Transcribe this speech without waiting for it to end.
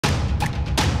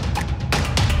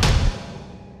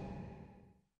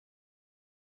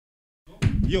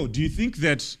Yo, do you think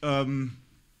that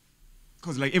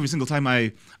because like every single time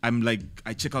I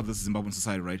check out this Zimbabwean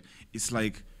society, right? It's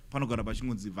like panogara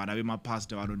bachingonzi vana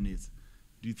vemapasta vanonetsa.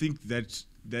 Do you think that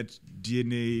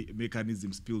DNA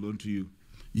mechanism spilled onto you?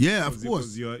 Yeah, of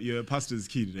course. Because you're a pastor's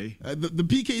kid, right? The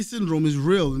PK syndrome is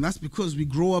real, and that's because we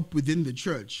grow up within the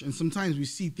church, and sometimes we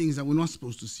see things that we're not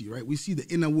supposed to see, right? We see the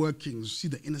inner workings, we see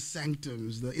the inner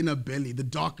sanctums, the inner belly, the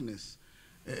darkness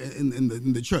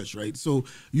in the church, right? So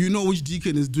you know which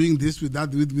deacon is doing this with that,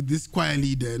 with this choir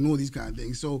leader and all these kind of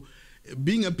things. So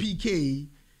being a PK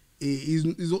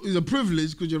is a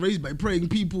privilege because you're raised by praying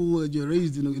people, and you're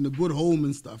raised in a good home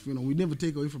and stuff. You know, we never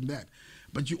take away from that.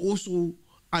 But you also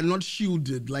are not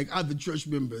shielded like other church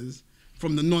members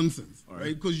from the nonsense,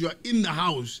 right? Because you're in the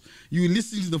house, you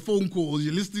listen to the phone calls,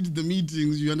 you're listening to the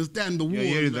meetings, you understand the wars.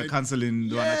 Yeah, the counseling.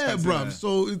 Yeah, bruv.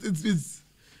 So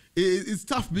it's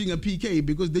tough being a PK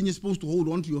because then you're supposed to hold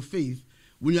on to your faith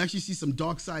when you actually see some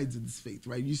dark sides of this faith,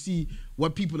 right? You see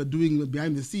what people are doing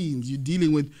behind the scenes. You're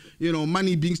dealing with,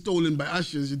 money being stolen by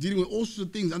ushers. You're dealing with all sorts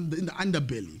of things in the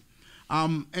underbelly.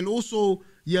 And also,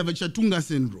 you have a Chatunga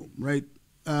syndrome, right?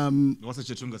 What's a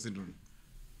Chatunga syndrome?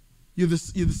 You're the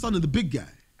son of the big guy.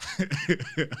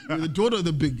 You're the daughter of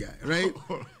the big guy, right?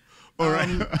 All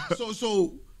right.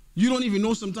 So you don't even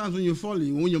know sometimes when you're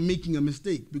falling, when you're making a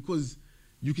mistake, because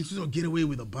you can sort of get away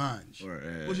with a bunch.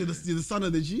 Because you're the son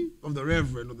of the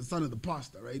reverend, or the son of the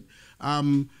pastor, right?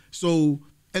 So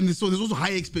there's also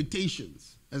high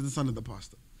expectations as the son of the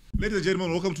pastor. Ladies and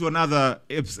gentlemen, welcome to another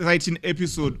exciting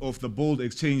episode of The Bold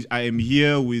Exchange. I am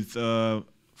here with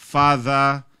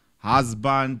father,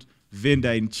 husband,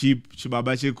 vendor-in-chief,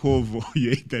 Chibabache Kovo. You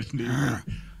hate that name.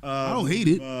 I don't hate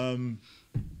it. An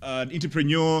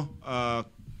entrepreneur.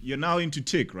 You're now into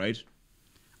tech, right?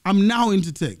 I'm now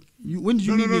into tech. When did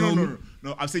you meet me?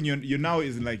 No. I'm saying you're now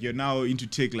into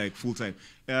tech like full time.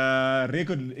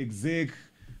 Record exec.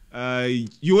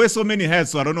 You wear so many hats,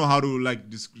 so I don't know how to like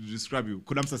describe you.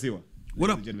 KUDA MUSASIWA.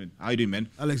 What up, gentlemen? How you doing, man?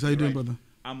 Alex, how you doing, brother?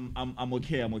 I'm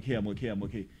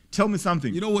okay. Tell me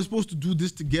something. You know, we're supposed to do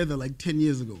this together like 10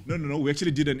 years ago. No. We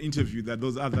actually did an interview that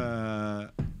those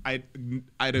other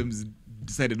items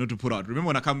decided not to put out. Remember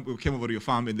when I came over to your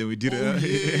farm and then we did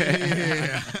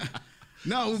yeah.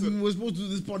 No, we were supposed to do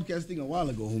this podcast thing a while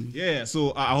ago, homie. Yeah,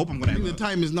 so I hope I'm gonna. I think the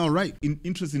time is now right.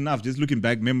 Interesting enough, just looking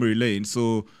back memory lane.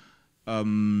 So, I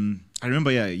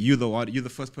remember, you're the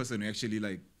first person who actually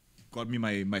like got me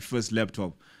my first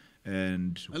laptop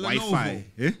and Wi-Fi.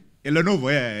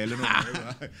 Lenovo,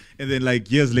 Lenovo. And then like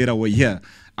years later, we're here.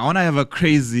 I want to have a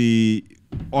crazy,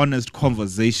 honest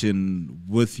conversation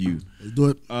with you. Let's do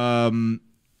it. How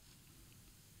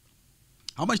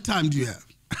much time do you have?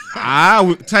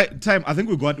 Time. I think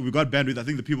we got bandwidth. I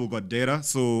think the people got data.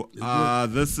 So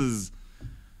this is.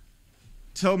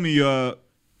 Tell me you're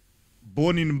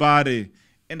born in Mbare,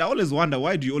 and I always wonder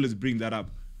why do you always bring that up?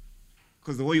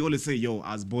 Because the way you always say, "Yo,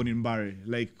 I was born in Mbare,"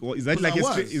 like, is that like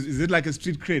is it like a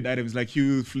street cred item? It's like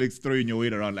Hugh Flicks throwing your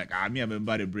weight around, like, me, I'm a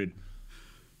Mbare bred.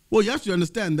 Well, you have to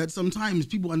understand that sometimes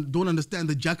people don't understand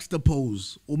the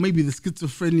juxtapose or maybe the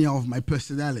schizophrenia of my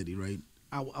personality, right?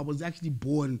 I was actually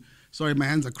born. Sorry, my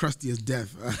hands are crusty as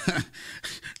death.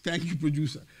 Thank you,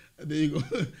 producer. There you go.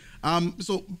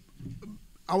 So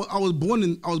I was born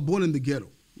in the ghetto,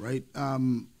 right?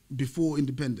 Before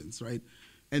independence, right?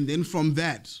 And then from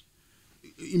that,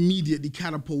 immediately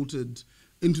catapulted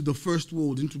into the first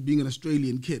world, into being an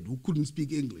Australian kid who couldn't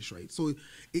speak English, right? So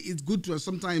it's good to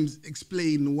sometimes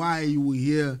explain why you were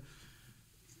here.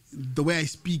 The way I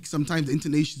speak, sometimes the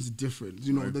intonation is different.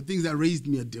 Right. The things that raised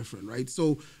me are different, right?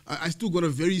 So I still got a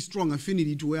very strong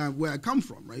affinity to where I come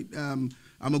from, right? I'm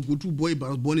a Gutu boy, but I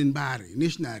was born in Bari,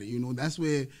 Nishnari. That's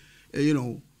where,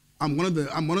 I'm one of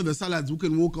the salads who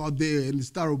can walk out there in the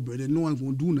thoroughbred and no one's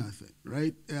gonna do nothing,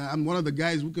 right? I'm one of the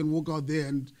guys who can walk out there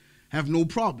and have no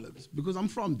problems because I'm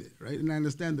from there, right? And I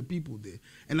understand the people there.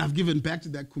 And I've given back to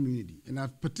that community and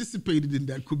I've participated in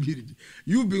that community.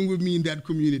 You've been with me in that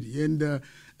community and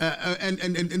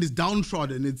it's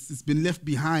downtrodden, it's been left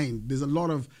behind. There's a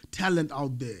lot of talent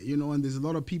out there, and there's a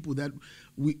lot of people that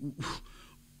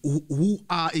who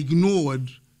are ignored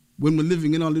when we're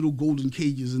living in our little golden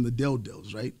cages in the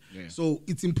Dells, right? Yeah. So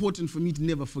it's important for me to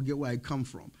never forget where I come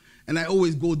from. And I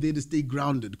always go there to stay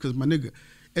grounded because, my nigga,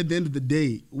 at the end of the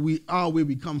day, we are where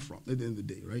we come from at the end of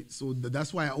the day, right? So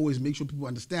that's why I always make sure people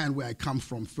understand where I come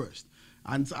from first.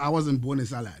 And I wasn't born in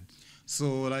Salad.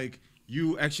 So, like,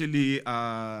 you actually,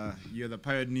 you're the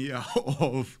pioneer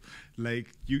of, like,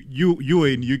 you were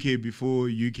in UK before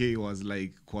UK was,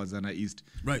 like, Kwazana East.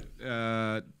 Right.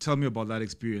 Tell me about that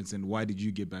experience and why did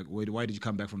you get back? Why did you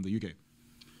come back from the UK?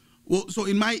 Well, so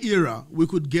in my era, we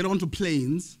could get onto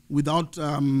planes without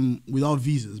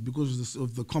visas because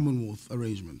of the Commonwealth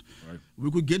arrangement. Right. We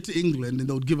could get to England and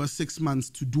they would give us 6 months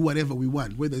to do whatever we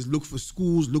want, whether it's look for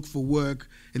schools, look for work,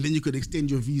 and then you could extend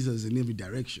your visas in every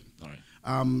direction. All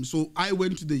right. So I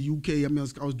went to the UK. I mean,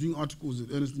 I was doing articles at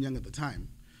Ernst & Young at the time.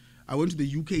 I went to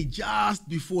the UK just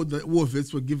before the war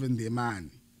vets were given their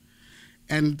money.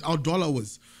 And our dollar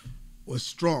was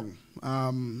strong.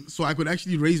 So I could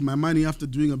actually raise my money after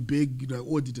doing a big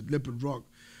audit at Leopard Rock.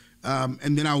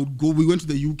 And then I would go, we went to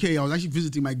the UK. I was actually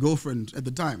visiting my girlfriend at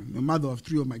the time, the mother of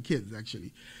 3 of my kids,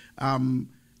 actually. And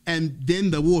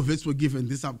then the war vets were given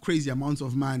this crazy amounts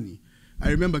of money. I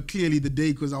remember clearly the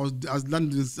day because I was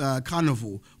London's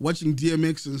carnival watching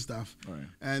DMX and stuff. Right.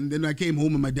 And then I came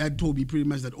home and my dad told me pretty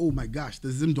much that, oh my gosh, the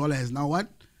Zim dollar has now what?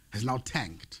 Has now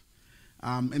tanked.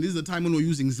 And this is the time when we're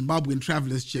using Zimbabwean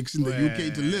travelers checks in the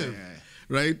UK to live,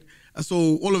 right?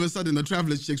 So all of a sudden the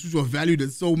travelers checks, which were valued at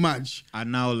so much, are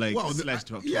now like slashed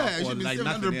to actually like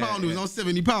 £700 was now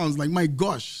 £70. Like my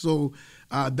gosh. So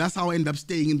that's how I ended up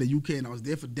staying in the UK, and I was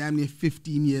there for damn near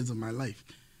 15 years of my life.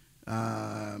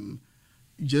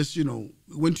 Just,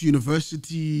 went to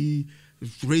university,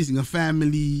 raising a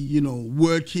family,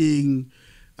 working,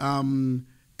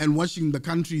 and watching the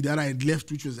country that I had left,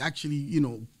 which was actually,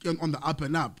 on the up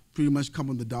and up, pretty much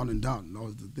come on the down and down. That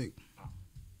was the thing.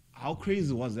 How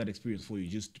crazy was that experience for you,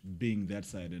 just being that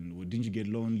side? And didn't you get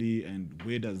lonely? And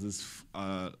where does this,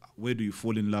 where do you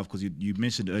fall in love? Because you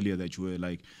mentioned earlier that you were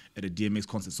like at a DMX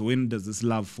concert. So when does this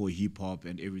love for hip hop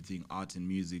and everything, art and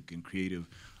music and creative,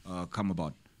 come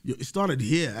about? It started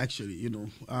here, actually,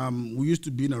 We used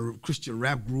to be in a Christian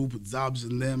rap group with Zabs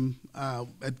and them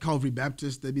at Calvary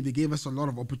Baptist. I mean, they gave us a lot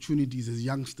of opportunities as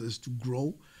youngsters to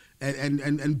grow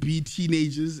and be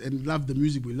teenagers and love the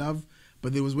music we love.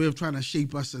 But there was a way of trying to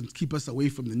shape us and keep us away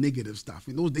from the negative stuff.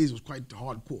 In those days, it was quite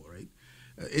hardcore, right?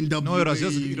 No, it was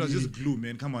just glue,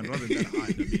 man. Come on, rather than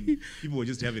hard. I mean, people were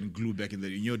just having glue back in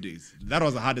your days. That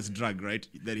was the hardest drug, right?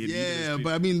 Yeah,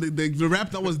 but I mean, the rap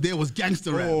that was there was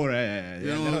gangster rap. Oh, right.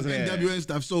 NWA and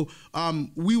stuff. So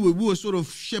we were sort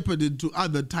of shepherded to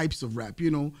other types of rap,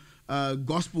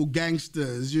 gospel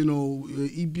gangsters,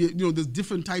 there's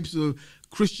different types of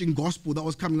Christian gospel that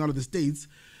was coming out of the States,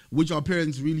 which our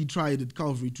parents really tried at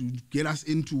Calvary to get us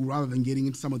into rather than getting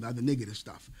into some of the other negative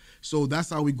stuff. So that's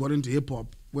how we got into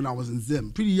hip-hop when I was in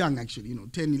Zim. Pretty young, actually,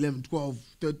 10, 11, 12,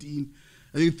 13.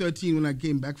 I think 13 when I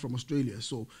came back from Australia.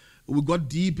 So we got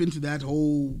deep into that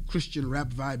whole Christian rap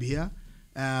vibe here.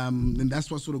 And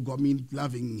that's what sort of got me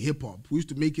loving hip-hop. We used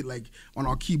to make it like on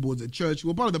our keyboards at church. We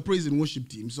were part of the praise and worship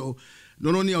team. So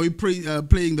not only are we playing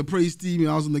the praise team,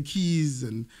 I was on the keys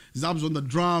and Zab's on the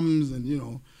drums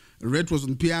and, Red was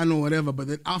on piano or whatever, but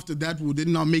then after that, we did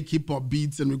now make hip-hop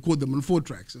beats and record them on 4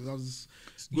 tracks. So that was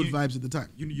good vibes at the time.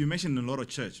 You mentioned a lot of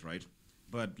church, right?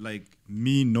 But like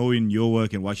me knowing your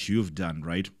work and what you've done,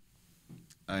 right?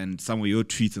 And some of your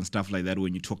tweets and stuff like that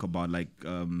when you talk about like,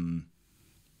 when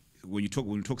you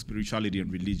talk spirituality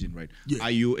and religion, right? Yeah.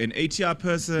 Are you an ATR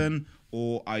person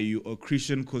or are you a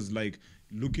Christian? Because like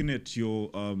looking at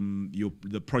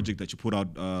the project that you put out,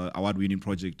 award-winning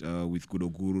project with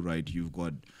KUDA Guru, right? You've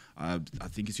got I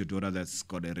think it's your daughter that's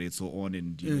got a red so on,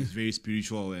 and it's very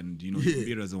spiritual, and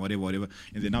mirrors and whatever.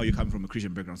 And then now you come from a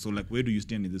Christian background. So like, where do you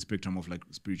stand in the spectrum of like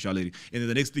spirituality? And then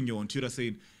the next thing you're on Twitter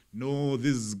saying, no,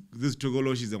 this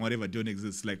Togoloshis and whatever don't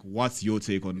exist. Like, what's your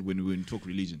take on when we talk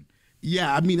religion?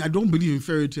 Yeah, I mean, I don't believe in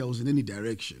fairy tales in any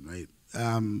direction, right?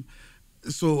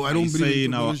 So I don't believe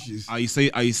in Togoloshis.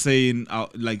 Are you saying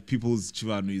like people's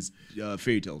Chivano is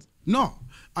fairy tales? No.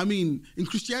 I mean, in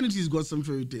Christianity, it's got some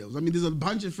fairy tales. I mean, there's a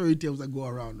bunch of fairy tales that go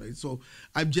around, right? So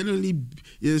I'm generally,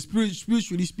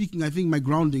 spiritually speaking, I think my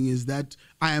grounding is that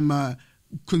I am a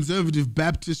conservative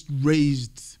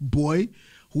Baptist-raised boy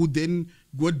who then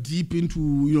got deep into,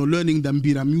 learning the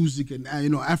Mbira music and,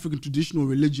 African traditional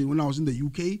religion when I was in the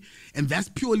UK. And that's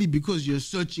purely because you're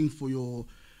searching for your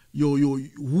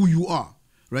who you are,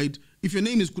 right? If your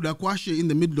name is Kudakwashe in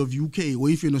the middle of UK, or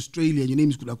if you're in Australia and your name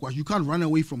is Kudakwashe, you can't run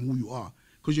away from who you are,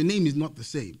 because your name is not the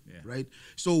same, right?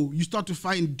 So you start to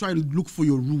try and look for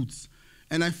your roots.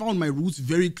 And I found my roots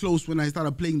very close when I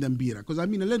started playing the Mbira, because I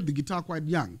learned the guitar quite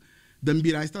young. The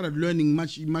Mbira, I started learning when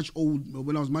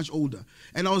I was much older.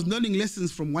 And I was learning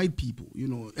lessons from white people,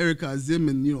 Erica, Zim,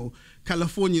 and,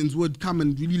 Californians would come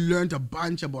and really learned a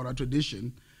bunch about our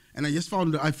tradition. And I just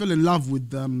I fell in love with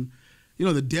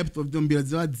the depth of the Mbira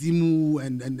Zimu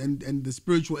and the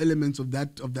spiritual elements of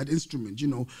that instrument.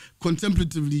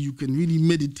 Contemplatively, you can really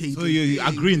meditate. So you're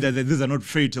agreeing that these are not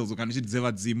fairy tales, or can you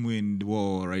Zimu and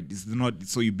war, right? It's not.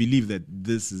 So you believe that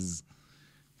this is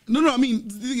No. I mean,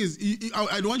 the thing is,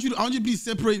 I want you to please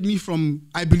separate me from.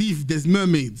 I believe there's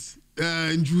mermaids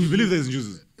in Jews. You believe there's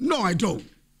Jews? No, I don't.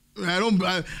 I don't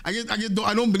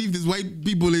believe there's white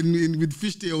people in with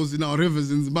fishtails in our rivers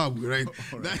in Zimbabwe, right?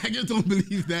 Right. I just don't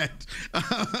believe that.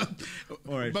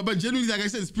 All right. But generally, like I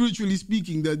said, spiritually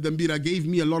speaking, the Mbira gave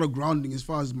me a lot of grounding as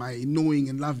far as my knowing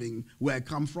and loving where I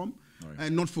come from,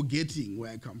 and not forgetting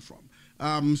where I come from.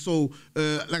 So,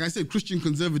 like I said, Christian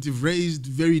conservative, raised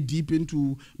very deep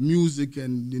into music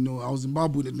and, our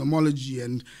Zimbabwean etymology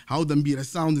and how the Mbira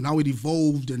sounds and how it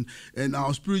evolved and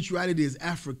our spirituality as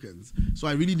Africans. So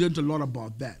I really learned a lot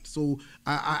about that. So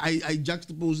I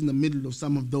juxtapose in the middle of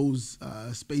some of those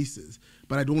spaces,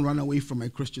 but I don't run away from my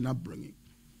Christian upbringing.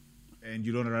 And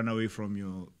you don't run away from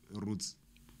your roots?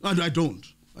 No, I don't.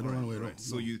 I don't run away at all.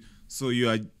 So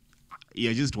you're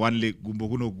just one leg, gumbo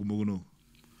kuno.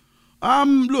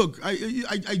 Look,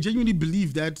 I genuinely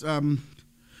believe that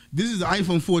this is the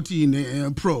iPhone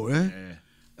 14 Pro, and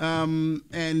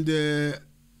the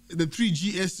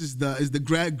 3GS is the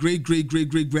great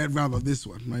grandfather of this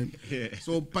one, right? Yeah.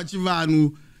 So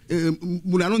Pachivanu,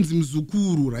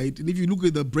 Muzukuru, right? And if you look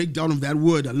at the breakdown of that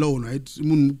word alone, right,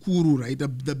 Mukuru, right,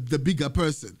 the bigger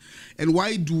person, and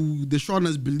why do the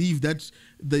Shonas believe that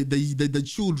the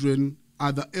children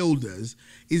are the elders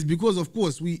is because, of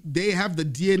course, they have the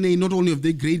DNA not only of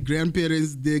their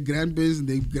great-grandparents, their grandparents, and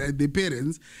their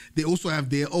parents, they also have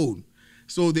their own.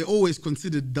 So they're always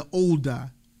considered the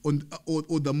older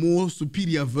or the more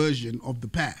superior version of the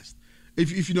past,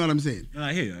 if you know what I'm saying. No,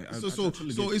 I hear you. So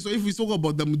if we talk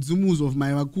about the Mudzumus of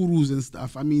my Makurus and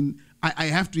stuff, I mean, I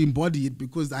have to embody it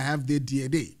because I have their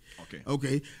DNA.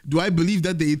 Okay. Do I believe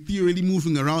that they're theoretically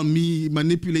moving around me,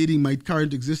 manipulating my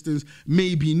current existence?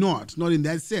 Maybe not in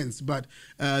that sense. But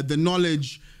the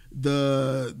knowledge,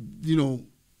 the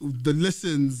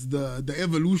lessons, the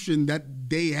evolution that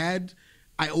they had,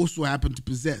 I also happen to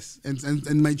possess,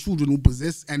 and my children will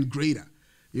possess, and greater.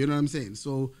 You know what I'm saying?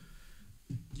 So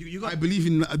I believe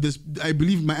in this. I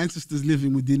believe my ancestors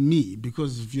living within me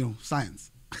because of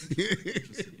science.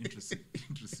 Interesting.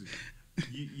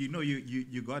 You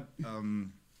got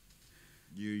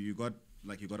you got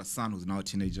a son who's now a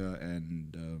teenager,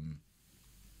 and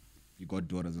you got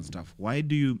daughters and stuff.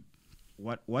 What's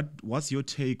your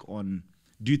take on?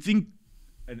 Do you think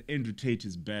an Andrew Tate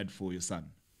is bad for your son?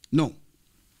 No.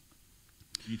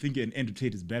 Do you think an Andrew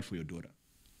Tate is bad for your daughter?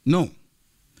 No.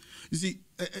 You see,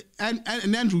 and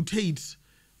Andrew Tate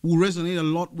will resonate a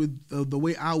lot with the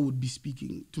way I would be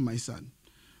speaking to my son.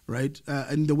 Right,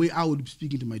 and the way I would be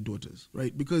speaking to my daughters,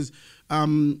 right? Because,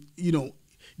 the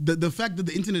fact that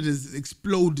the internet has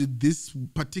exploded this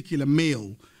particular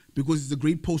male because he's a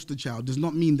great poster child does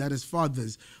not mean that as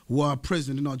fathers who are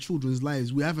present in our children's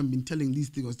lives, we haven't been telling these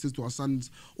things to our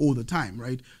sons all the time,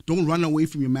 right? Don't run away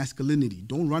from your masculinity.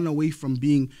 Don't run away from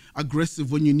being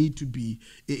aggressive when you need to be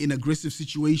in aggressive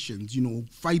situations.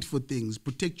 Fight for things,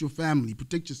 protect your family,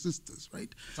 protect your sisters,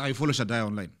 right? So you follow Shadaya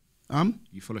online?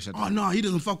 You follow Shadaya? Oh, no, he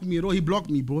doesn't fuck with me at all. He blocked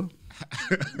me, bro.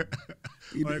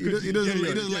 He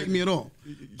doesn't like me at all.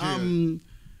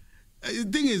 The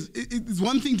thing is, it's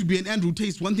one thing to be an Andrew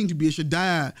Tate, one thing to be a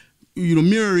Shadaya,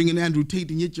 mirroring an Andrew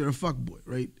Tate, and yet you're a fuckboy,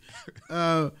 right?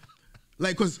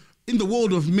 Because in the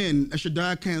world of men, a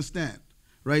Shadaya can't stand,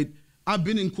 right? I've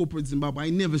been in corporate Zimbabwe.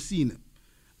 I never seen him.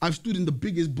 I've stood in the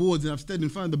biggest boards, and I've stood in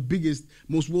front of the biggest,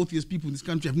 most wealthiest people in this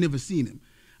country. I've never seen him.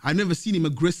 I've never seen him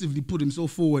aggressively put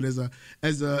himself forward as an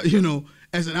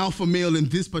alpha male in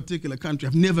this particular country.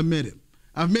 I've never met him.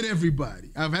 I've met everybody.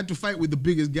 I've had to fight with the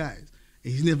biggest guys.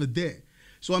 And he's never there.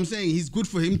 So I'm saying he's good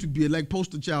for him to be a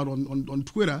poster child on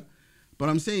Twitter. But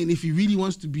I'm saying if he really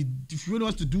wants to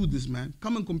do this, man,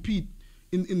 come and compete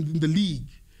in the league.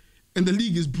 And the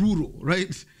league is brutal,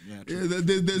 right? Yeah,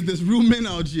 there's real men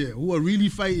out here who are really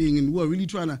fighting and who are really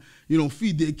trying to,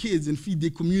 feed their kids and feed their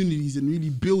communities and really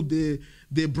build their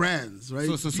brands, right?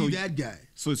 So that guy.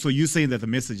 So you're saying that the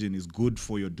messaging is good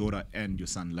for your daughter and your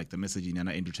son, like the messaging and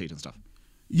Andrew Tate and stuff?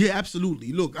 Yeah,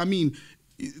 absolutely. Look, I mean,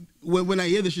 when I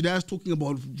hear the Shadayas talking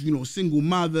about single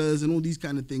mothers and all these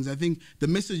kind of things, I think the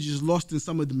message is lost in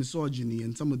some of the misogyny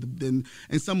and some of the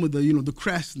the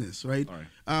crassness, right?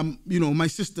 My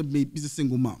sister is a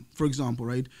single mom, for example,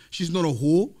 right? She's not a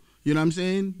whore, you know what I'm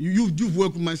saying? You've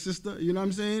worked with my sister, you know what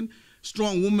I'm saying?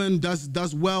 Strong woman,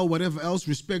 does well, whatever else,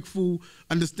 respectful,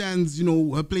 understands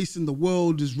her place in the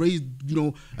world, is raised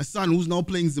a son who's now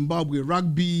playing Zimbabwe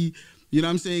rugby. You know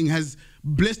what I'm saying? Has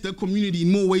blessed the community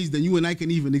in more ways than you and I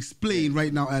can even explain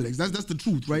right now, Alex. That's the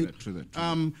truth, right? True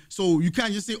that. So you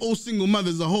can't just say, oh, single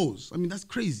mothers are hoes. I mean, that's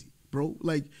crazy, bro.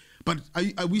 But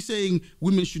are we saying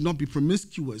women should not be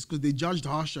promiscuous because they're judged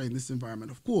harsher in this environment?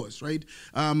 Of course, right?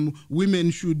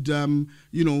 Women should, are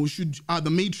the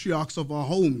matriarchs of our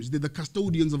homes. They're the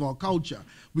custodians of our culture.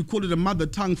 We call it a mother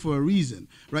tongue for a reason,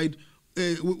 right?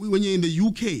 When you're in the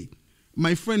UK,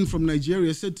 my friend from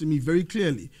Nigeria said to me very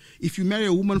clearly, if you marry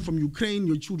a woman from Ukraine,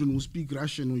 your children will speak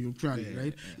Russian or Ukrainian,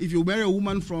 right? If you marry a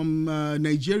woman from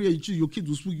Nigeria, your kids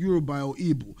will speak Yoruba or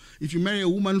Igbo. If you marry a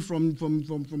woman from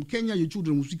Kenya, your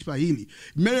children will speak Swahili.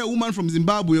 If you marry a woman from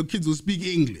Zimbabwe, your kids will speak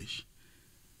English.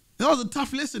 That was a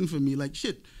tough lesson for me. Like,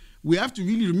 shit, we have to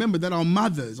really remember that our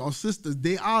mothers, our sisters,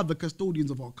 they are the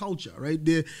custodians of our culture, right?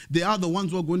 They are the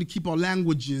ones who are going to keep our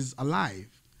languages alive.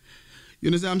 You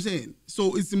understand what I'm saying?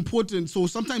 So it's important. So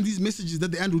sometimes these messages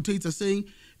that the Andrew Tates are saying,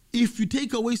 if you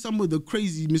take away some of the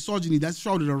crazy misogyny that's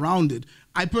shrouded around it,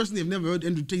 I personally have never heard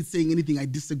Andrew Tate saying anything I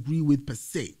disagree with per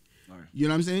se. Right. You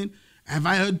know what I'm saying? Have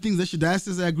I heard things that Shadaya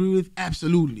says I agree with?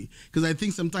 Absolutely. Because I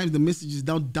think sometimes the message is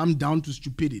now dumbed down to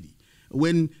stupidity,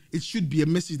 when it should be a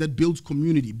message that builds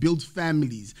community, builds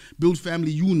families, builds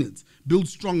family units, builds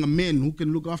stronger men who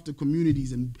can look after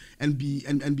communities and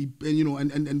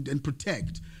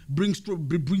protect. Breed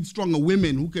stronger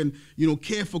women who can,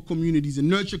 care for communities and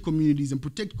nurture communities and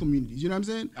protect communities. You know what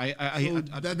I'm saying?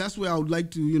 That's where I would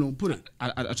like to, put it.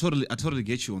 I totally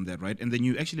get you on that, right? And then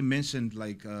you actually mentioned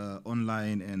like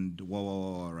online and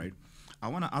right? I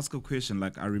want to ask a question.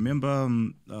 Like I remember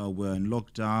we're in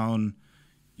lockdown.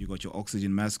 You got your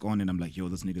oxygen mask on, and I'm like, yo,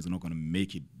 this nigga's not gonna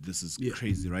make it. This is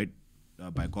crazy, right?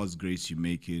 By God's grace, you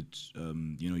make it.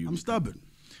 I'm stubborn,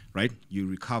 right? You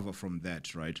recover from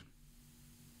that, right?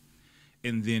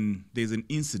 And then there's an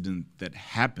incident that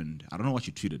happened. I don't know what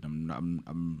you tweeted.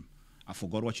 I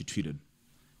forgot what you tweeted.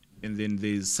 And then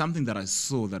there's something that I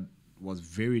saw that was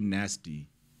very nasty,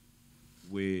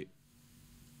 where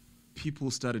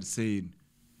people started saying,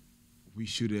 we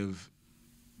should have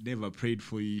never prayed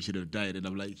for you, you should have died. And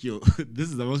I'm like, yo, this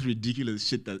is the most ridiculous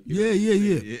shit that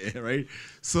yeah, right?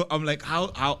 So I'm like,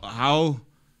 how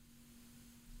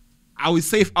are we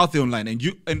safe out there online?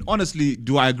 And honestly,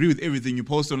 do I agree with everything you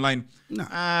post online?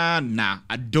 Nah,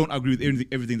 I don't agree with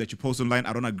everything that you post online.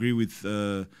 I don't agree with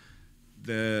the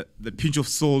pinch of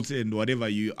salt and whatever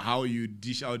how you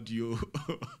dish out your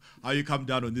how you come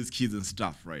down on these kids and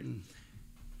stuff, right?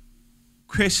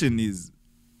 Question is,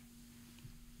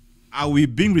 are we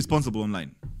being responsible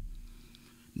online?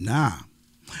 Nah.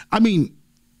 I mean,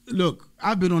 look,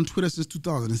 I've been on Twitter since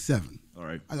 2007. All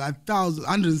right. I got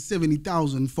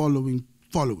 170,000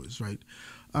 followers, right?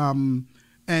 And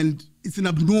it's an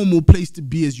abnormal place to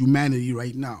be as humanity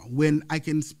right now, when I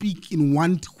can speak in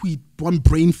one tweet, one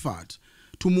brain fart,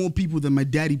 to more people than my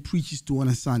daddy preaches to on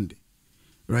a Sunday,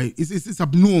 right? It's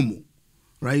abnormal,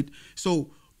 right?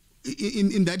 So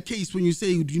in that case, when you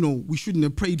say, we shouldn't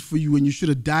have prayed for you and you should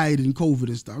have died in COVID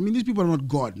and stuff, I mean, these people are not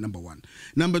God, number one.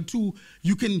 Number two,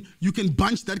 you can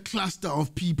bunch that cluster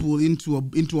of people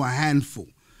into a handful,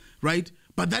 right?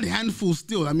 But that handful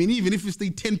still, I mean, even if it's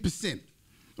 10%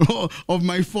 of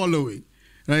my following,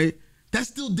 right? That's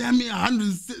still damn near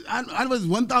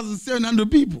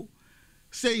 1,700 people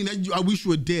saying that I wish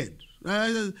you were dead.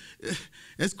 Right?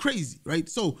 That's crazy, right?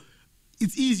 So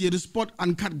it's easier to spot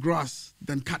uncut grass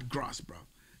than cut grass, bro.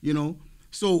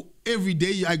 So every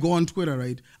day I go on Twitter,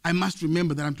 right? I must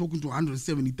remember that I'm talking to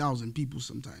 170,000 people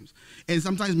sometimes. And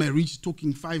sometimes my reach is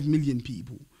talking 5 million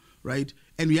people, right?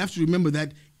 And we have to remember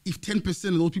that if 10%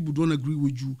 of those people don't agree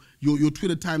with you, your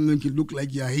Twitter timeline can look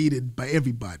like you're hated by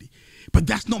everybody. But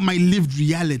that's not my lived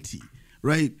reality,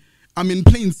 right? I'm in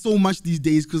planes so much these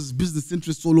days because business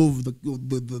interests all over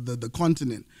the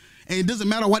continent. And it doesn't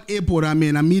matter what airport I'm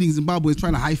in. I'm meeting Zimbabweans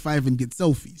trying to high five and get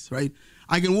selfies, right?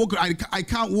 I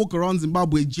can't walk around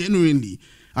Zimbabwe genuinely.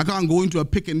 I can't go into a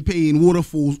Pick and Pay in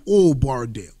Waterfalls or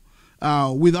Borrowdale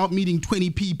without meeting 20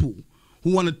 people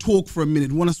who want to talk for a minute,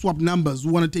 who want to swap numbers,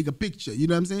 who want to take a picture. You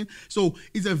know what I'm saying? So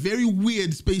it's a very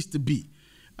weird space to be,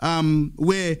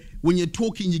 where when you're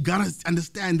talking, you gotta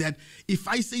understand that if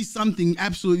I say something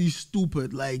absolutely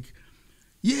stupid, like,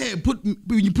 yeah,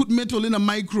 when you put metal in a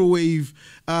microwave,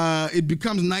 it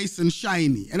becomes nice and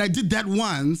shiny. And I did that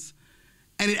once,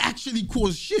 and it actually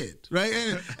caused shit, right?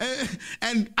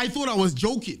 And I thought I was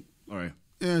joking. All right.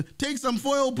 Take some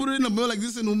foil, put it in a mill like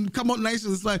this, and it'll come out nice.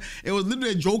 And it's like, it was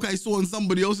literally a joke I saw on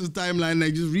somebody else's timeline, and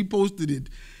I just reposted it.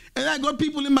 And I got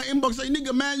people in my inbox like,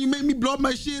 nigga, man, you made me blow up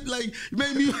my shit. Like, you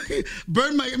made me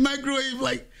burn my microwave.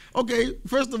 Like, okay,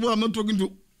 first of all, I'm not talking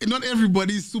to, not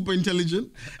everybody is super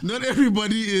intelligent. Not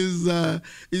everybody is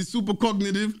super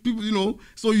cognitive. People,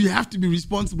 so you have to be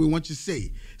responsible in what you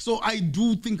say. So I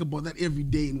do think about that every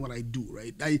day in what I do,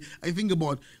 right? I think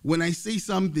about when I say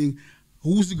something,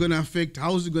 Who's it going to affect?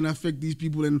 How is it going to affect these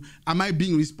people? And am I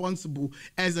being responsible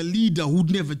as a leader who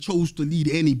never chose to lead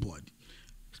anybody?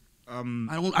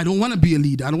 I don't want to be a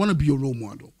leader. I don't want to be a role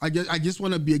model. I just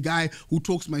want to be a guy who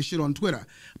talks my shit on Twitter.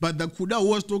 But the KUDA who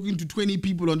was talking to 20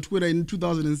 people on Twitter in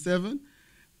 2007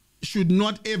 should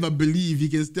not ever believe he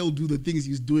can still do the things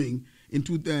he's doing in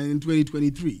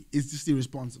 2023. It's just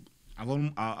irresponsible.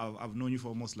 I've known you for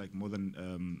almost like more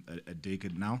than a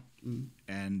decade now,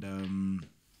 and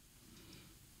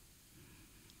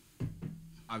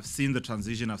I've seen the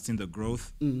transition. I've seen the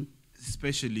growth,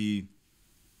 especially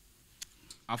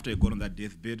after you got on that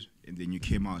deathbed, and then you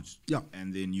came out,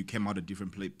 and then you came out a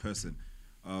different person.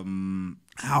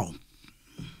 How?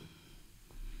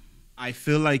 I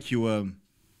feel like you were.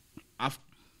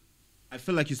 I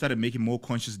feel like you started making more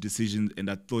conscious decisions, and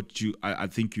I think you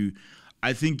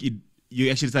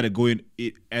actually started going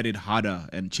at it harder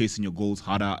and chasing your goals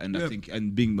harder, and I think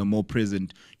and being a more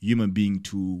present human being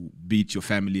to beat your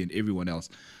family and everyone else.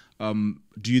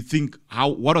 Do you think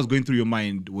what was going through your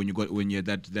mind when you had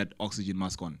that oxygen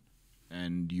mask on,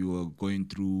 and you were going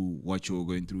through what you were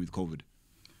going through with COVID?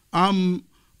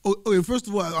 Okay, first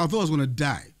of all, I thought I was going to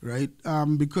die, right?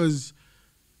 Because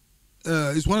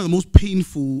it's one of the most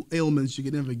painful ailments you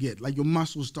can ever get. Like your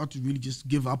muscles start to really just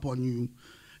give up on you.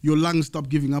 Your lungs stop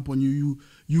giving up on you.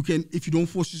 You can, if you don't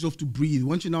force yourself to breathe,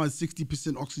 once you're now at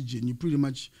 60% oxygen, you pretty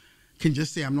much can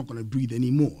just say, I'm not going to breathe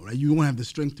anymore, right? You don't have the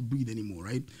strength to breathe anymore,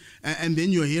 right? And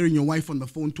then you're hearing your wife on the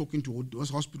phone talking to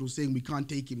us hospitals saying, we can't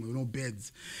take him, no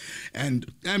beds.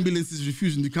 And ambulances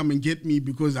refusing to come and get me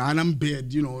because I'm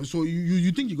bed, So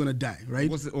you think you're going to die, right?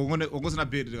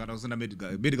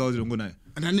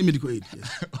 And I need medical aid,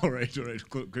 yes. All right.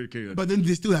 Good. But then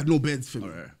they still had no beds for me.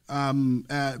 All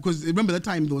right. Because remember that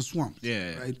time there was swamps,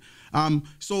 right?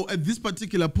 So at this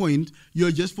particular point,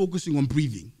 you're just focusing on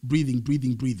breathing.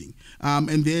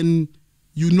 And then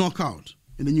you knock out,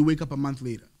 and then you wake up a month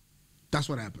later. That's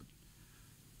what happened.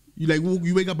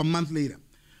 You wake up a month later.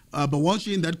 But once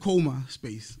you're in that coma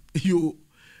space, your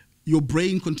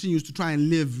brain continues to try and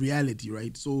live reality,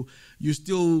 right? So you're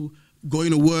still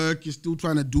going to work, you're still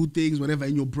trying to do things, whatever,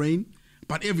 in your brain,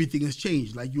 but everything has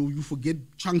changed. Like you forget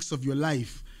chunks of your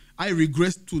life. I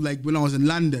regressed to like when I was in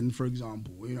London, for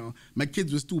example. My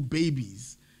kids were still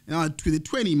babies. And I was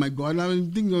 20, my God, and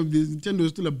I'm thinking of this, Nintendo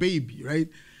is still a baby, right?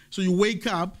 So you wake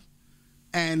up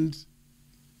and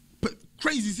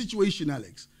crazy situation,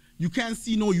 Alex. You can't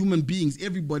see no human beings.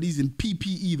 Everybody's in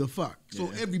PPE, the fuck.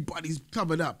 So everybody's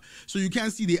covered up. So you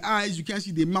can't see their eyes, you can't see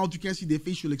their mouth, you can't see their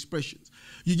facial expressions.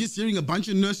 You're just hearing a bunch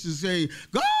of nurses saying,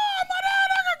 God is,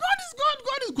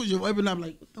 because you're open up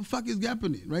like, what the fuck is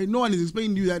happening, right? No one is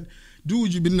explaining to you that,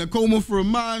 dude, you've been in a coma for a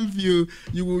month, your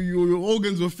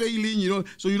organs were failing,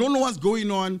 so you don't know what's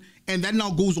going on, and that now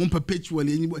goes on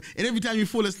perpetually. And every time you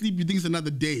fall asleep, you think it's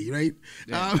another day, right?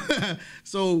 Yeah.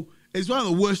 So it's one of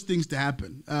the worst things to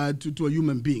happen to a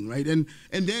human being, right? And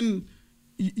then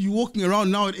you're walking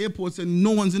around now at airports and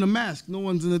no one's in a mask, no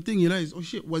one's in a thing. Oh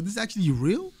shit, was this actually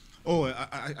real? Oh,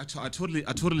 I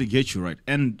totally get you, right?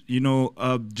 And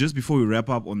just before we wrap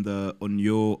up on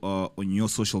your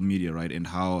social media, right, and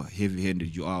how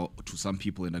heavy-handed you are to some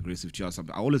people and aggressive to others,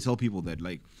 I always tell people that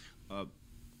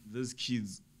these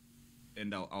kids,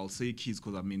 and I'll say kids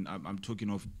because I'm talking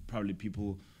of probably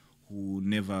people who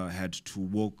never had to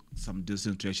walk some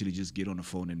distance to actually just get on a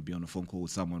phone and be on a phone call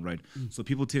with someone, right? So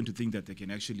people tend to think that they can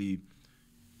actually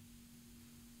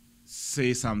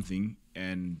say something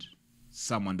and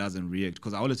someone doesn't react,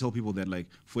 because I always tell people that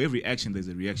for every action there's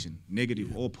a reaction,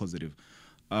 negative or positive.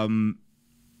 Do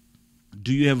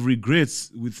you have regrets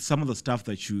with some of the stuff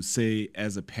that you say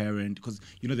as a parent? Because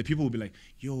the people will be like,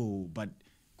 yo, but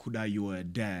KUDA, you're a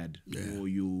dad, or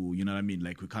you know what I mean,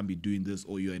 we can't be doing this,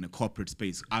 or you're in a corporate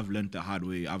space. I've learned the hard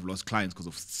way. I've lost clients because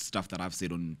of stuff that I've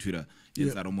said on Twitter.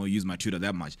 Yes, I don't want to use my Twitter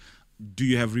that much. Do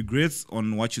you have regrets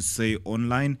on what you say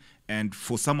online? And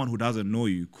for someone who doesn't know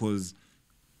you, because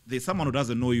there's someone who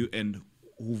doesn't know you and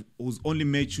who's only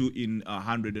met you in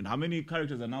 100, and how many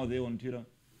characters are now there on Twitter?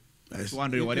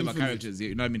 200 or whatever characters,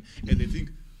 you know what I mean? And they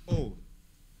think, oh,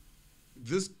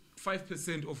 this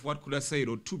 5% of what KUDA said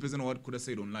or 2% of what KUDA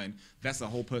said online, that's a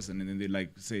whole person. And then they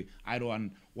say, I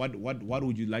don't want, what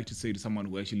would you like to say to someone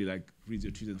who actually reads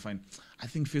your tweets and find, I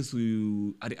think first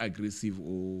you are aggressive,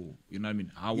 or you know what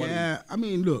I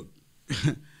mean? Look,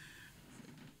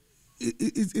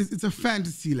 it's a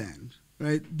fantasy land.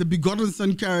 Right, the begotten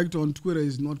son character on Twitter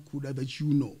is not KUDA that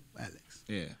Alex.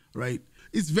 Yeah. Right.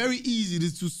 It's very easy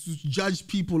to judge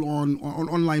people on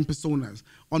online personas,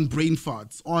 on brain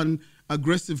farts, on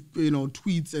aggressive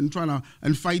tweets and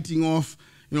fighting off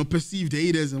perceived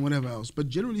haters and whatever else. But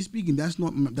generally speaking, that's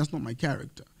not my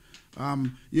character.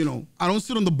 You know, I don't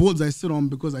sit on the boards I sit on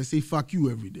because I say fuck you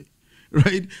every day.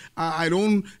 Right? I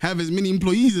don't have as many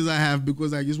employees as I have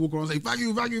because I just walk around and say fuck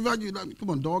you, fuck you, fuck you. Come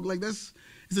on, dog. Like it's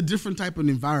a different type of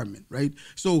environment, right?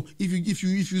 So if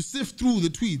you sift through the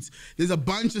tweets, there's a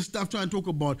bunch of stuff trying to talk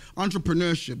about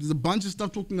entrepreneurship. There's a bunch of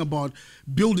stuff talking about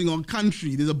building our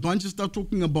country. There's a bunch of stuff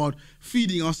talking about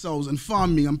feeding ourselves and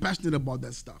farming. I'm passionate about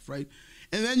that stuff, right?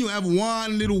 And then you have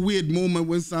one little weird moment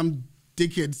when some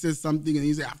dickhead says something and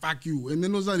he says, fuck you. And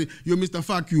then all of a sudden, you're Mr.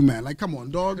 Fuck You, man. Like, come on,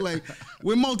 dog. Like,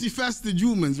 we're multifaceted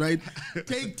humans, right?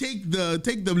 Take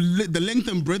the length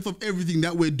and breadth of everything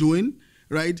that we're doing,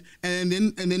 right? And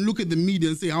then look at the media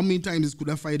and say, how many times is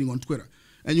KUDA fighting on Twitter?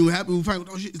 And you'll find,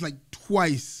 oh shit, it's like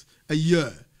twice a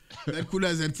year that KUDA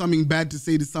has had something bad to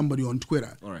say to somebody on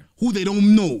Twitter, who they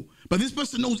don't know. But this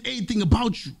person knows everything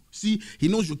about you. See, he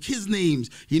knows your kids' names.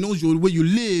 He knows where you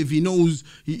live. He knows,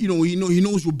 he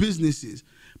knows your businesses.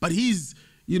 But he's,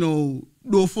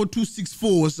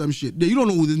 4264 or some shit. You don't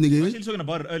know who this nigga is. We're actually talking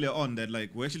about it earlier on.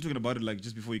 We're actually talking about it like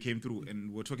just before you came through,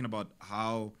 and we're talking about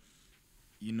how,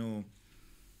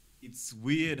 it's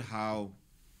weird how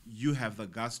you have the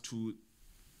guts to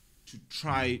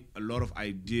try a lot of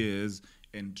ideas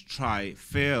and try,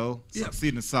 fail,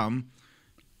 succeed in some,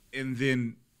 and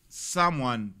then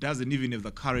someone doesn't even have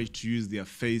the courage to use their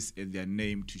face and their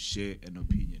name to share an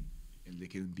opinion, and they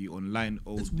can be online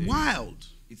all day. It's wild.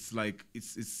 It's like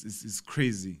it's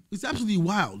crazy. It's absolutely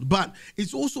wild, but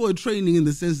it's also a training in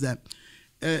the sense that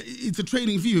it's a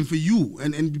training even for you,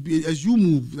 and as you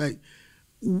move, like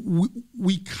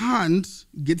we can't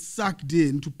get sucked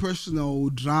into personal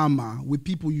drama with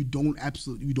people you don't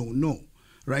know.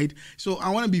 Right? So I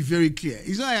want to be very clear.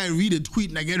 It's not like I read a tweet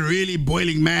and I get really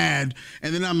boiling mad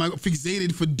and then I'm like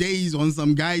fixated for days on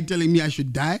some guy telling me I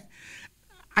should die.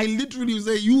 I literally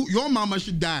say, your mama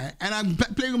should die, and I'm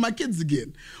playing with my kids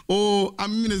again. Or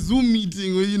I'm in a Zoom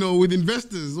meeting with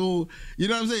investors, or you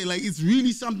know what I'm saying? Like, it's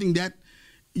really something that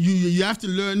you have to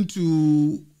learn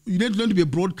to be a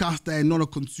broadcaster and not a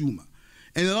consumer.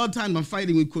 And a lot of times I'm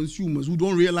fighting with consumers who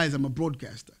don't realize I'm a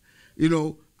broadcaster.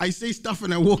 I say stuff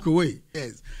and I walk away.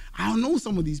 Yes. I don't know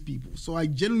some of these people, so I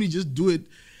generally just do it.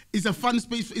 It's a fun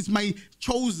space. It's my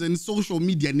chosen social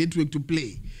media network to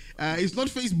play. It's not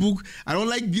Facebook. I don't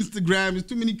like Instagram. There's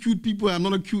too many cute people. I'm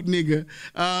not a cute nigga.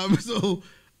 So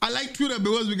I like Twitter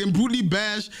because we can brutally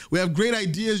bash. We have great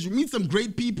ideas. You meet some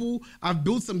great people. I've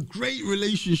built some great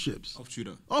relationships.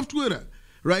 Off Twitter,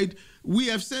 right? We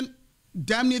have sent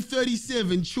damn near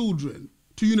 37 children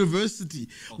to university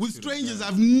with strangers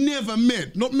I've never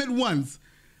met, not met once.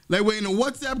 Like, we're in a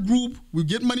WhatsApp group, we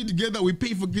get money together, we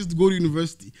pay for kids to go to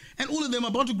university. And all of them are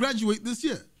about to graduate this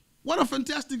year. What a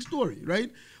fantastic story,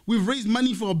 right? We've raised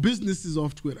money for our businesses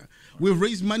off Twitter. We've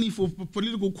raised money for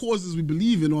political causes we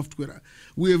believe in off Twitter.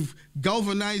 We've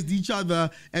galvanized each other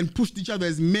and pushed each other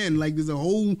as men. Like, there's a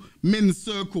whole men's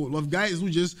circle of guys who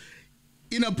just,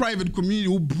 in a private community,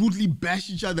 who brutally bash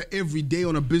each other every day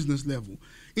on a business level.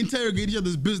 Interrogate each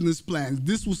other's business plans.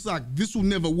 This will suck. This will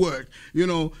never work.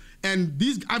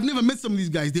 And I've never met some of these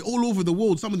guys. They're all over the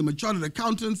world. Some of them are chartered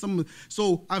accountants.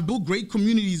 So I've built great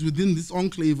communities within this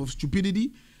enclave of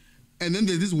stupidity. And then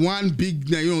there's this one big,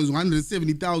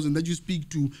 170,000 that you speak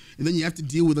to, and then you have to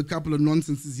deal with a couple of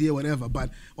nonsenses here, whatever. But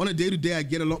on a day-to-day, I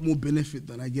get a lot more benefit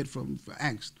than I get from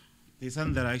angst. There's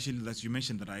something that you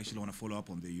mentioned that I actually want to follow up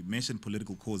on there. You mentioned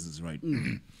political causes, right?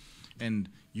 And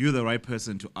you're the right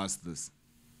person to ask this.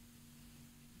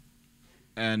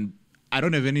 And I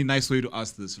don't have any nice way to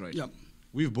ask this, right? Yep.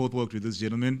 We've both worked with this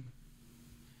gentleman.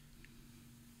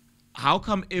 How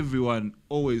come everyone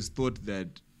always thought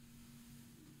that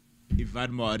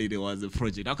Ivan Mahere was a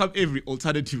project? How come every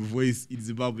alternative voice in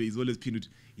Zimbabwe is always pinned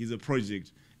is a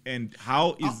project? And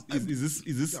how is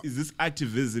this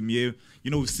activism here?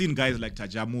 We've seen guys like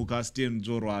Tajamuka, Sten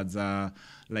Jorwadza,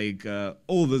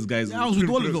 all those guys. Yeah, I was with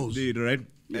all of those. Right?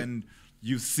 Yeah. And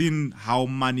you've seen how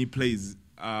money plays,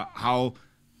 how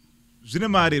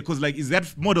because is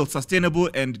that model sustainable,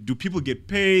 and do people get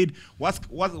paid? What's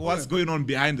going on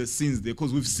behind the scenes there?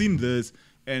 Because we've seen this,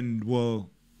 and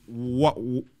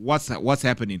what's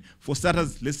happening? For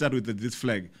starters, let's start with this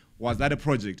flag. Was that a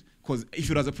project? Because if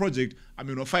it was a project,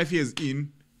 5 years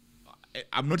in,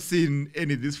 I'm not seeing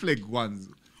any of these flag ones.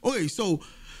 Okay, so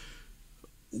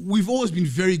we've always been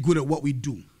very good at what we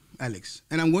do, Alex.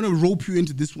 And I'm going to rope you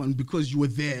into this one because you were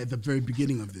there at the very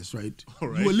beginning of this, right? All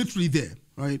right. You were literally there,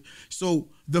 right? So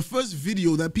the first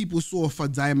video that people saw of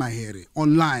Fadzayi Mahere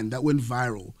online that went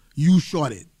viral, you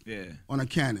shot it on a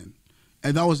Canon.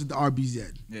 And that was at the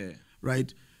RBZ. Yeah.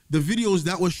 Right? The videos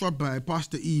that were shot by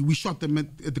Pastor E, we shot them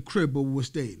at the crib where we were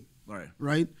staying. Right.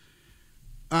 Right?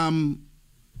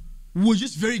 we were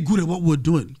just very good at what we were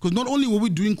doing. Because not only were we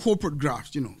doing corporate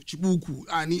graphs, you know, Chibuku,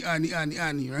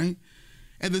 Ani, right?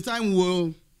 At the time,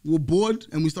 we were bored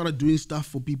and we started doing stuff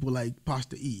for people like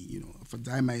Pastor E, you know,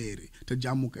 Fadzayi Mahere,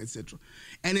 Tajamuka, etc.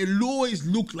 And it always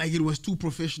looked like it was too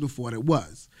professional for what it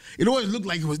was. It always looked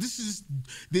like it was,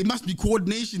 there must be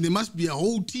coordination, there must be a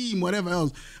whole team, whatever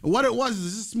else. And what it was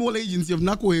is a small agency of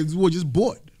knuckleheads who were just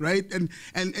bored, right? And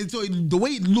so the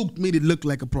way it looked made it look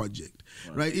like a project,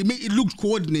 right? It looked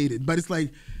coordinated, but it's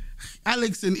like,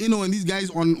 Alex and Ino and these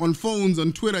guys on phones,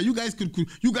 on Twitter, you guys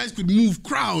could move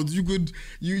crowds. You could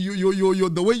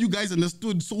the way you guys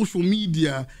understood social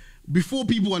media before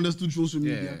people understood social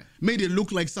media made it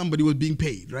look like somebody was being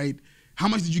paid, right? How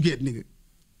much did you get, nigga?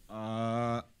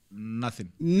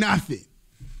 Nothing. Nothing.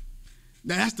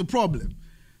 That's the problem.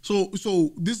 So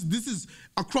this is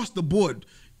across the board.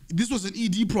 This was an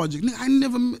ED project. I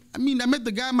met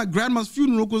the guy at my grandma's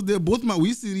funeral because they're both my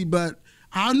Wisiri, but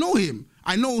I know him.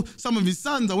 I know some of his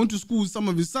sons. I went to school with some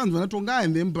of his sons when I told guy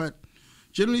and them, but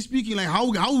generally speaking, like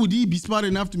how would he be smart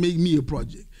enough to make me a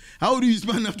project? How would he be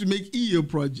smart enough to make E a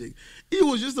project? He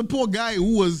was just a poor guy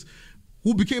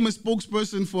who became a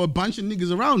spokesperson for a bunch of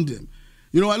niggas around him.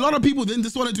 You know, a lot of people then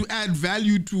just wanted to add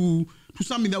value to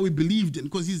something that we believed in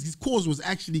because his cause was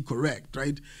actually correct,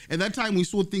 right? At that time, we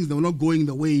saw things that were not going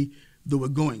the way they were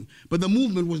going. But the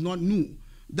movement was not new.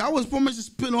 That was pretty much a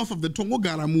spin-off of the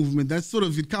Tongogara movement. That sort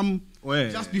of had come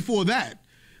just before that,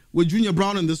 with Junior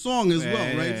Brown and the song as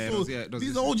well, right?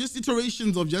 These are all just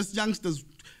iterations of just youngsters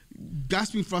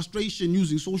gasping frustration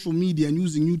using social media and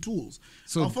using new tools,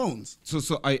 our phones.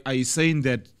 So are you saying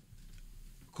that,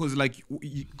 because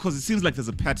it seems like there's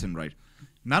a pattern, right?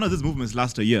 None of these movements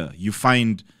last a year. You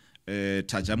find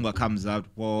Tajamwa comes out,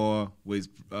 war with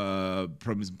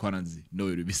Promise Mkwananzi, no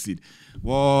it will be seen.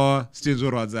 War,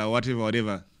 Stinzoradza,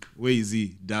 whatever, where is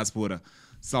he? Diaspora.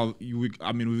 So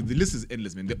the list is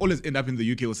endless, man. They always end up in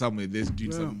the UK or somewhere. They're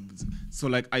doing some. So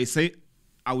like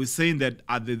are we saying that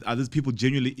are these people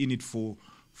genuinely in it for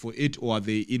it, or are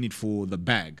they in it for the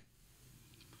bag?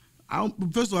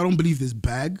 First of all, I don't believe this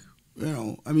bag. You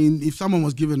know, I mean, if someone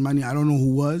was given money, I don't know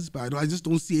who was, but I just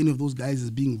don't see any of those guys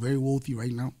as being very wealthy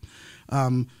right now.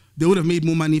 They would have made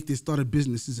more money if they started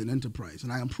businesses and enterprise,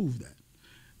 and I approve that.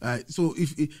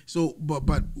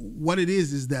 But what it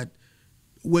is that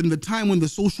when the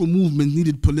social movement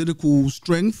needed political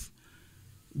strength,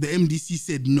 the MDC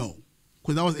said no,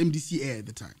 because that was MDC air at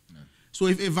the time. Yeah. So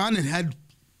if Ivan had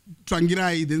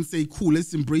Trangirai then say, cool,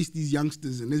 let's embrace these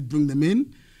youngsters and let's bring them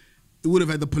in, it would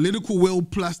have had the political will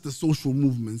plus the social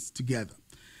movements together.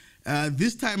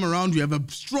 This time around, you have a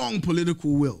strong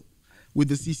political will with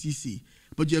the CCC,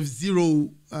 but you have zero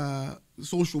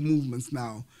social movements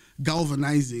now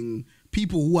galvanizing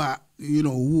people who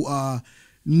are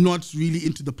not really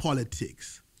into the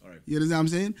politics. All right. You understand what I'm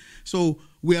saying? So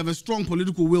we have a strong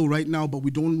political will right now, but we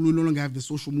no longer have the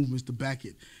social movements to back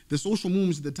it. The social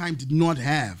movements at the time did not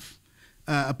have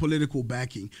a political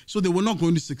backing, so they were not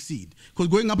going to succeed. Because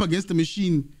going up against a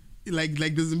machine like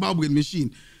the Zimbabwean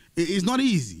machine is not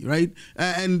easy, right?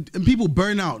 And people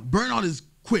burn out. Burnout is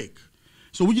quick.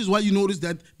 So which is why you notice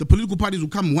that the political parties will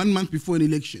come 1 month before an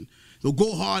election. They'll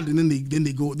go hard and then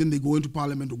they go into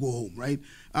parliament or go home, right?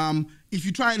 If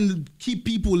you try and keep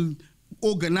people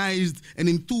organized and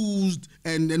enthused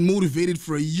and motivated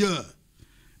for a year,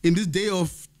 in this day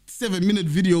of 7-minute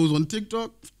videos on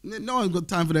TikTok, no one's got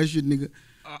time for that shit, nigga.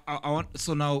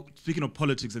 So now, speaking of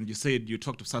politics, and you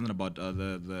talked something about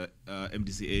the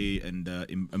MDCA and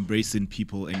embracing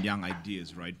people and young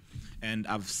ideas, right? And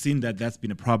I've seen that that's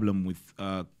been a problem with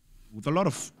a lot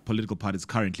of political parties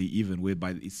currently, even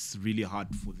whereby it's really hard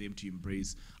for them to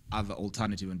embrace other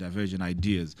alternative and divergent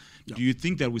ideas. Yeah. Do you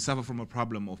think that we suffer from a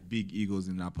problem of big egos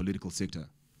in our political sector?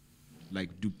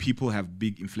 Like, do people have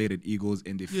big inflated egos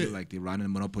and they feel like they run a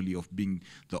monopoly of being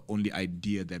the only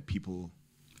idea that people...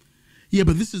 Yeah,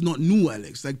 but this is not new,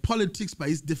 Alex. Like, politics by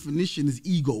its definition is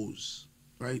egos,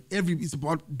 right? It's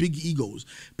about big egos.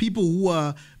 People who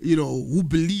are, who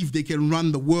believe they can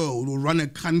run the world or run a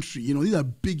country. These are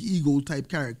big ego type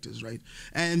characters, right?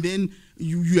 And then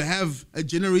you have a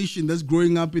generation that's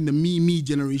growing up in the me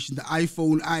generation, the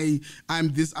iPhone,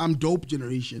 I'm this, I'm dope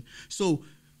generation. So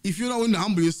if you're not going to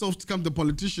humble yourself to come to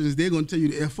politicians, they're going to tell you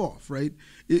to F off, right?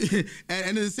 And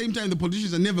at the same time, the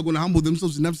politicians are never going to humble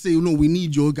themselves enough to say, we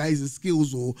need your guys'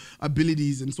 skills or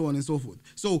abilities and so on and so forth.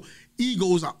 So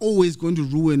egos are always going to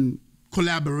ruin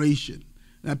collaboration.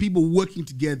 Now, people working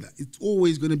together, it's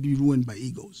always going to be ruined by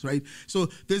egos, right? So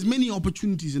there's many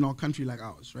opportunities in our country like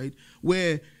ours, right,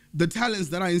 where the talents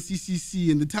that are in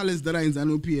CCC and the talents that are in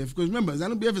ZANU-PF, because remember,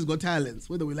 ZANU-PF has got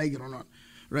talents, whether we like it or not.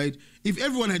 Right? If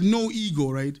everyone had no ego,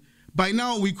 right, by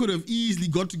now we could have easily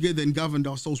got together and governed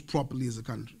ourselves properly as a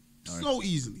country. Right. So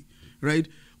easily, right?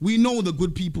 We know the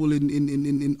good people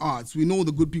in arts. We know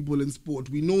the good people in sport.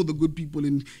 We know the good people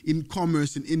in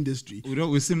commerce and industry.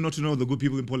 We seem not to know the good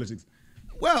people in politics.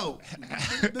 Well,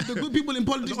 the good people in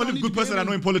politics. The only good person I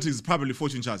know in politics is probably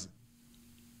Fortune Chaz.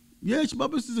 Yeah,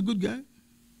 Chibabas is a good guy.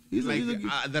 He's like,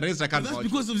 the rest I can't. That's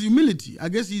because of humility. I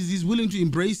guess he's willing to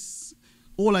embrace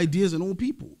all ideas and all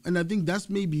people, and I think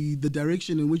that's maybe the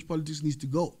direction in which politics needs to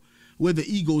go, where the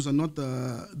egos are not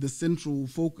the central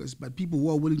focus, but people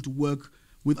who are willing to work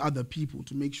with other people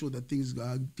to make sure that things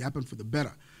happen for the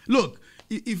better. Look,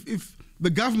 if the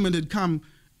government had come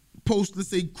post, let's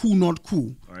say, coup not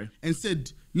coup, right, and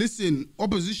said, listen,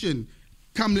 opposition,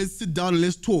 come, let's sit down and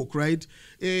let's talk, right?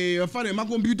 Let's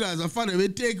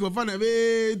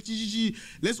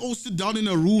all sit down in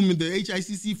a room in the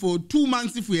HICC for 2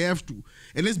 months if we have to,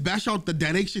 and let's bash out the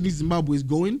direction Zimbabwe is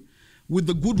going. With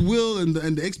the goodwill and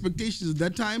the expectations at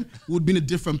that time, would be in a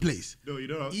different place. No,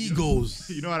 egos.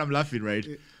 You know what I'm laughing, right?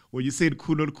 When you said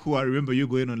coup not coup, I remember you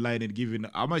going online and giving.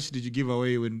 How much did you give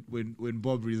away when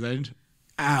Bob resigned?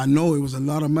 No, it was a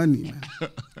lot of money, man.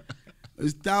 It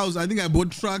was thousands. I think I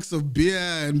bought trucks of beer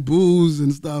and booze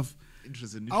and stuff.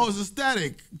 Interesting. I was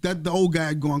ecstatic that the old guy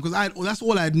had gone because that's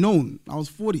all I had known. I was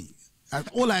 40.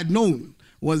 All I had known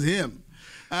was him.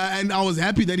 And I was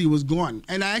happy that he was gone.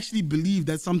 And I actually believed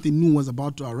that something new was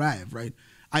about to arrive, right?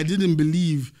 I didn't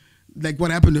believe, like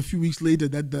what happened a few weeks later,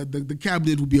 that the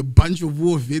cabinet would be a bunch of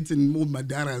war vets and more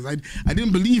Madaras. I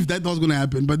didn't believe that was going to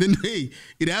happen. But then, hey,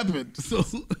 it happened.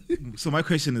 So my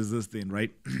question is this then,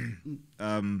 right?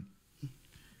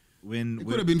 It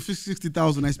could have been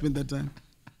 60,000 I spent that time.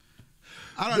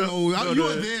 I don't know. You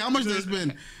were there. How much did I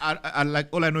spend? I like,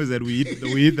 all I know is that we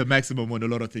hit the maximum on a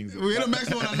lot of things. We hit the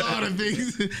maximum on a lot of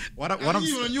things. What I'm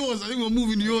even on yours, I think we're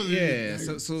moving to yours. Yeah.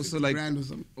 So like,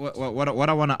 what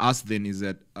I want to ask then is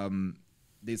that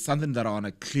there's something that I want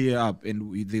to clear up,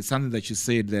 and there's something that you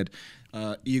said that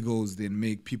egos then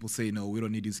make people say no, we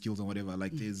don't need these skills or whatever.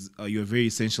 Like there's you're very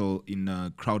essential in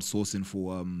crowdsourcing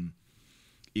for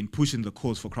in pushing the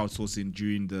cause for crowdsourcing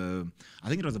during I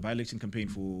think it was a by-election campaign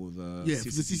for the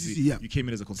CCC. Yeah, you came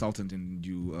in as a consultant and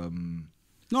you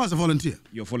no, as a volunteer.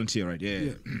 You're a volunteer, right?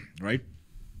 Yeah. Right,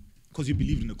 because you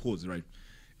believed in the cause, right?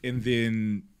 And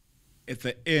then at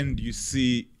the end you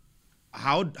see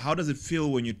how does it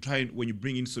feel when you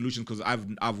bring in solutions? Because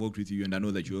I've worked with you and I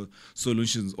know that you're a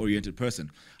solutions-oriented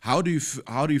person. How do you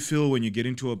feel when you get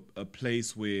into a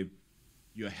place where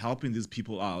you're helping these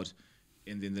people out,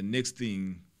 and then the next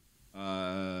thing,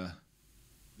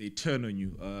 they turn on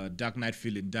you, Dark Knight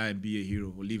villain, die and be a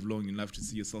hero, or live long enough to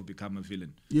see yourself become a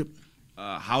villain? Yep.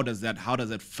 How does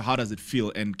it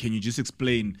feel? And can you just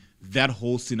explain that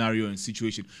whole scenario and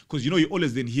situation? Because you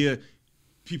always then hear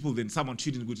people, then someone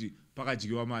cheating, but if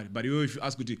you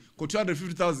ask, ko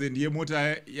 250,000 ye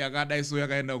mota yakadai so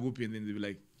yakaenda kupi, and then they be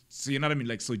like, so you know what I mean?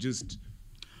 Like, so just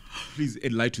please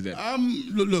add light to that.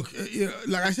 Look,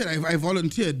 like I said, I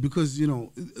volunteered because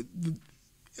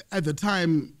at the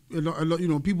time, a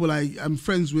lot, people I'm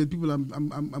friends with, people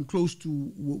I'm close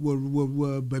to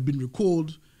have been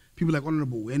recalled. People like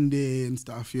Honorable Wende and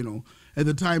stuff. At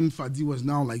the time, Fadzayi was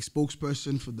now like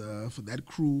spokesperson for that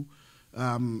crew,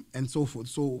 and so forth.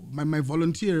 So my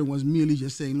volunteering was merely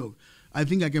just saying, look, I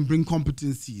think I can bring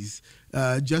competencies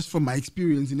just from my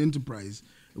experience in enterprise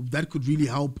that could really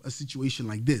help a situation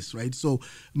like this, right? So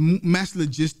mass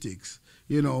logistics,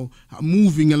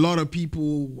 moving a lot of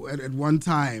people at one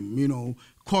time,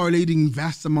 correlating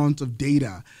vast amounts of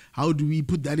data. How do we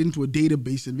put that into a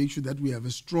database and make sure that we have a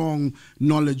strong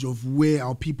knowledge of where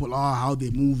our people are, how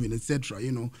they're moving, etc.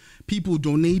 People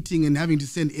donating and having to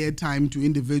send airtime to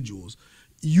individuals.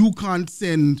 You can't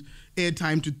send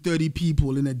airtime to 30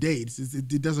 people in a day.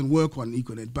 It doesn't work on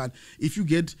Econet. But if you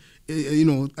get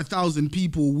 1,000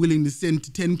 people willing to send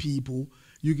to 10 people,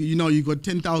 you got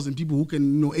 10,000 people who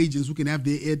can, agents who can have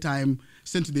their airtime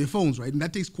sent to their phones, right? And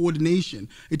that takes coordination.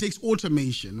 It takes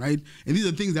automation, right? And these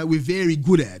are things that we're very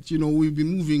good at. We've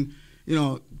been moving,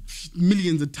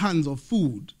 millions of tons of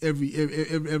food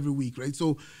every week, right?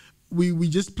 So we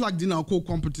just plugged in our core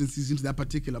competencies into that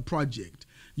particular project,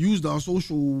 used our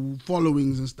social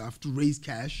followings and stuff to raise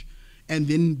cash, and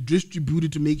then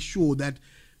distributed to make sure that,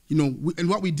 and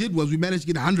what we did was we managed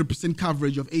to get 100%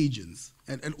 coverage of agents.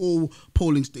 at all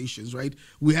polling stations, right?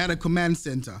 We had a command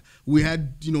center. We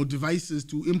had, devices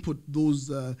to input those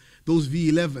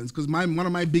V11s, because one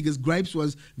of my biggest gripes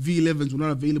was V11s were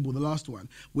not available, the last one.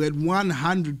 We had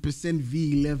 100%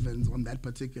 V11s on that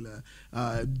particular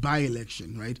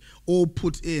by-election, right? All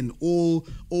put in, all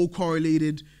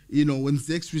correlated. When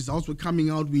Zek's results were coming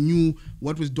out, we knew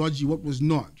what was dodgy, what was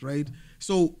not, right?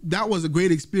 So that was a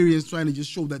great experience, trying to just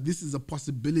show that this is a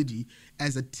possibility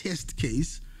as a test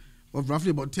case of roughly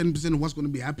about 10% of what's going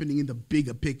to be happening in the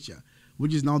bigger picture,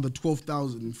 which is now the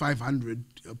 12,500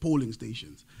 polling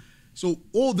stations. So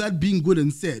all that being good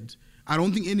and said, I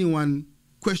don't think anyone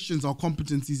questions our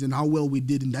competencies and how well we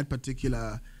did in that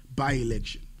particular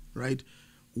by-election, right?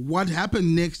 What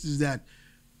happened next is that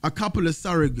a couple of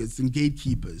surrogates and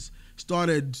gatekeepers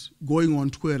started going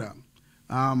on Twitter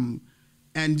and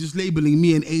just labeling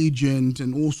me an agent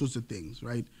and all sorts of things,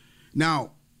 right?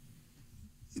 Now,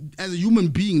 as a human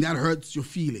being, that hurts your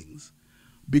feelings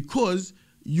because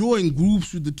you're in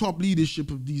groups with the top leadership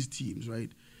of these teams,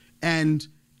 right? And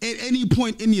at any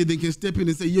point, any of them can step in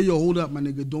and say, yo, hold up, my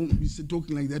nigga, don't be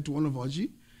talking like that to one of our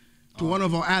one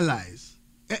of our allies.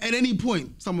 At any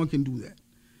point, someone can do that.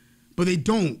 But they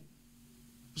don't.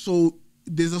 So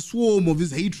there's a swarm of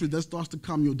this hatred that starts to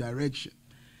come your direction.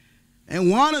 And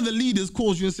one of the leaders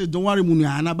calls you and says, don't worry, Muni,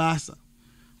 Hanabasa.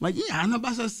 Like, yeah,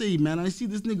 Hanabasa say, man, I see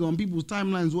this nigga on people's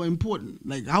timelines who are important.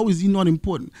 Like, how is he not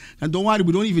important? And don't worry,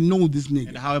 we don't even know this nigga.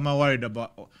 And how am I worried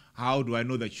about, how do I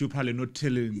know that you're probably not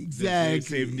telling the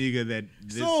same nigga that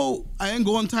this... So I then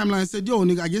go on timeline and said, yo,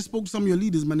 nigga, I just spoke to some of your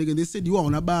leaders, my nigga. They said you are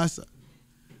on Abasa.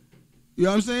 You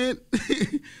know what I'm saying?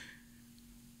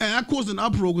 And that caused an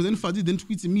uproar because then Fadzayi then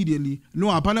tweets immediately, no,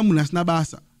 apana munas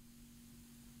nabasa.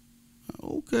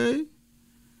 Okay.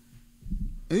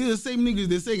 And these are the same niggas,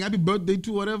 they're saying happy birthday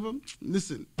to whatever.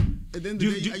 Listen, at the end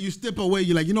of the day, you step away,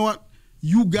 you're like, you know what?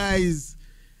 You guys,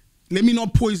 let me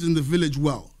not poison the village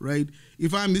well, right?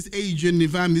 If I'm this agent,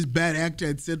 if I'm this bad actor,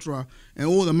 etc., and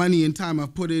all the money and time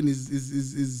I've put in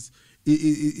is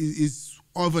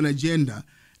of an agenda,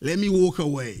 let me walk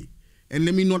away. And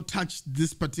let me not touch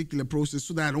this particular process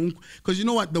so that I don't... Because you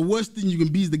know what? The worst thing you can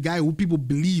be is the guy who people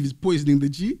believe is poisoning the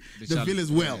village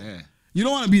as well. Yeah. You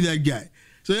don't want to be that guy.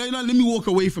 So let me walk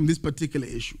away from this particular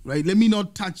issue, right? Let me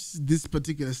not touch this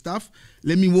particular stuff.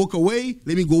 Let me walk away.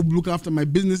 Let me go look after my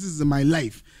businesses and my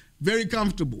life. Very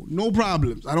comfortable. No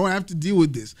problems. I don't have to deal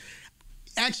with this.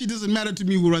 Actually, it doesn't matter to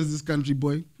me who runs this country,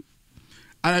 boy.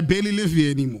 And I barely live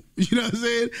here anymore. You know what I'm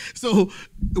saying? So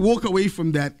walk away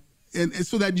from that. And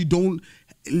so that you don't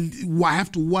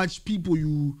have to watch people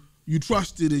you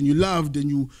trusted and you loved and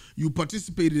you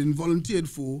participated and volunteered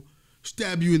for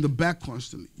stab you in the back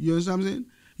constantly. You know what I'm saying?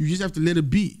 You just have to let it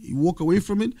be. You walk away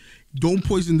from it. Don't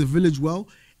poison the village well.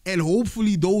 And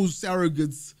hopefully those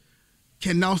surrogates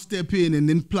can now step in and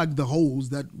then plug the holes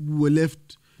that were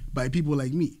left by people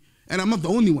like me. And I'm not the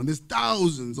only one. There's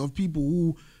thousands of people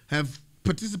who have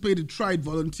participated, tried,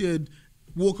 volunteered,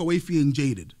 walk away feeling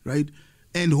jaded, right?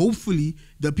 And hopefully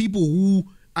the people who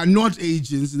are not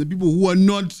agents and the people who are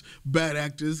not bad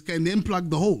actors can then plug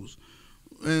the holes.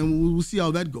 And we'll see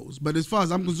how that goes. But as far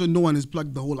as I'm concerned, no one has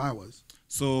plugged the hole I was.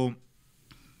 So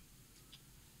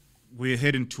we're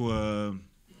heading to a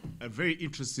very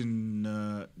interesting,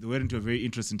 we're heading to a very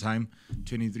interesting time.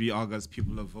 23 August,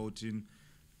 people are voting.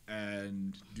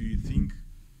 And do you think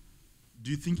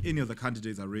any of the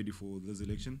candidates are ready for this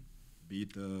election? Be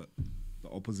it the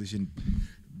opposition,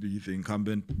 be it the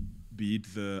incumbent, be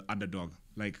it the underdog?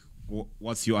 Like,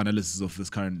 what's your analysis of this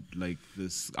current, like,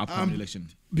 this upcoming election?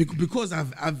 Because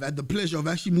I've had the pleasure of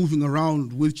actually moving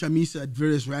around with Chamisa at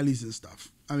various rallies and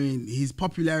stuff. I mean, his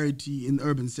popularity in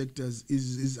urban sectors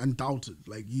is undoubted.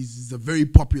 Like, he's a very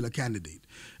popular candidate,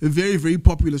 a very, very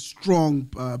popular, strong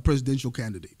presidential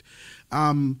candidate.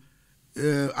 I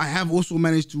have also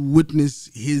managed to witness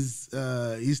his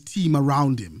team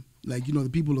around him. Like, the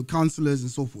people, the councillors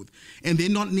and so forth. And they're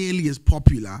not nearly as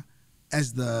popular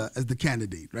as the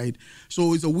candidate, right?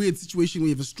 So it's a weird situation where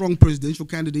you have a strong presidential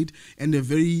candidate and a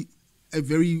very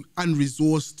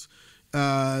unresourced,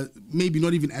 maybe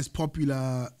not even as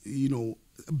popular,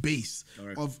 base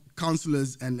of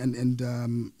councillors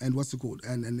and what's it called?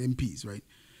 And MPs, right?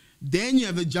 Then you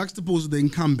have the juxtaposed the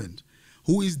incumbent,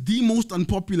 who is the most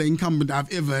unpopular incumbent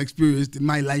I've ever experienced in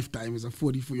my lifetime as a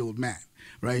 44-year-old man,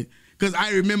 right? Because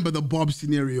I remember the Bob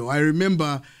scenario. I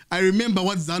remember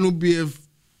what ZANU-PF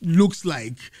looks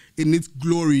like in its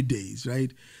glory days,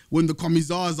 right? When the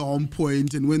commissars are on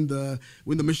point and when the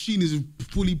machine is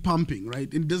fully pumping,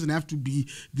 right? It doesn't have to be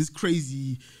this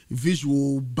crazy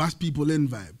visual bust people in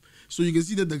vibe. So you can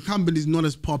see that the incumbent is not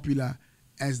as popular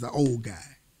as the old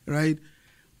guy, right?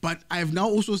 But I've now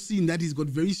also seen that he's got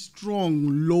very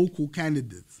strong local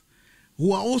candidates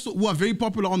who are very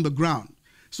popular on the ground.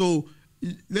 So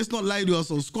let's not lie to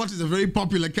ourselves. Scott is a very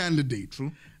popular candidate.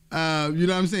 True. You know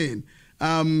what I'm saying?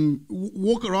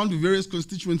 Walk around to various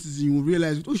constituencies and you will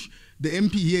realize, the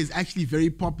MP here is actually very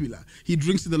popular. He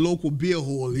drinks in the local beer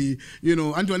hall. He,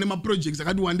 Antoinema projects, I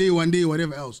can do one day,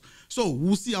 whatever else. So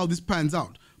we'll see how this pans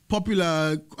out.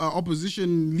 Popular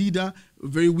opposition leader,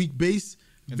 very weak base.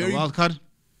 And the wild card?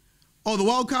 Oh, the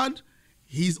wild card?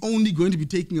 He's only going to be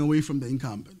taking away from the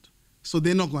incumbent. So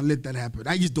they're not going to let that happen.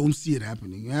 I just don't see it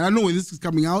happening. And I know when this is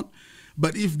coming out,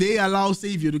 but if they allow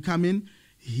Savior to come in,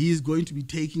 he's going to be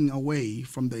taking away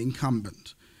from the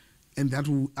incumbent. And that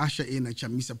will usher in a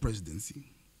Chamisa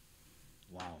presidency.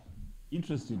 Wow.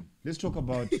 Interesting. Let's talk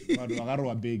about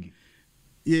Wagaro Abeg.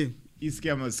 Yeah.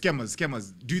 Scammers.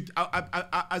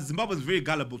 Are Zimbabweans very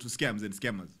gullible to scams and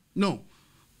scammers? No.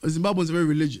 Zimbabweans are very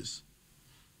religious.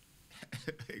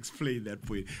 Explain that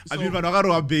point. I mean,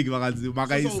 Wagaro Abeg,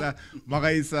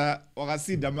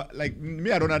 like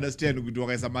me, I don't understand.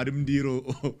 Wagaisa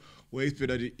Marimdiro or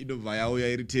expect via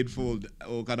irritatefold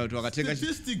or kind of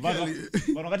statistically.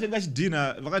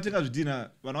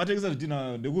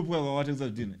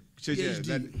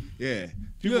 Yeah.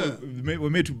 People were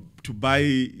made to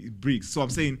buy bricks. So I'm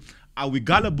saying, are we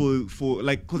gullible for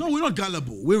like? No, we're not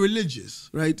gullible. We're religious,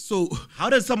 right? So how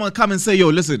does someone come and say, "Yo,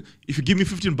 listen, if you give me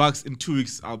 $15 in 2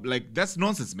 weeks," I'll like that's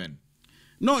nonsense, man.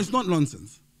 No, it's not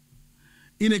nonsense.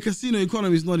 In a casino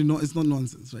economy, it's not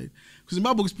nonsense, right? Because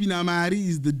Zimbabwe's Pinamari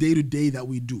is the day-to-day that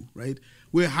we do, right?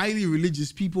 We're highly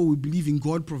religious people. We believe in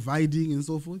God providing and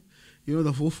so forth. You know,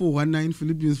 the 4419,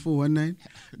 Philippians 419,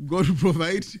 God will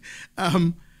provide.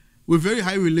 We're very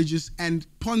highly religious, and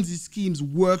Ponzi schemes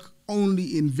work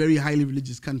only in very highly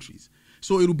religious countries.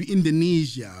 So it'll be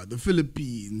Indonesia, the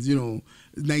Philippines,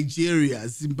 Nigeria,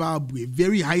 Zimbabwe,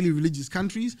 very highly religious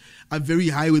countries are very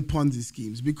high with Ponzi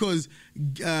schemes because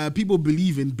people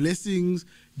believe in blessings,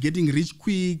 getting rich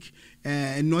quick,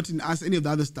 and not in any of the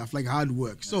other stuff like hard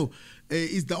work. So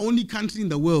it's the only country in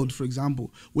the world, for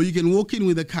example, where you can walk in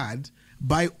with a card,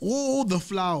 buy all the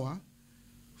flour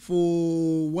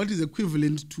for what is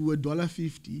equivalent to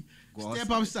 $1.50, step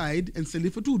outside and sell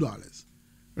it for $2.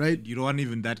 Right? You don't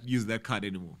even use that card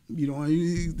anymore.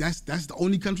 That's the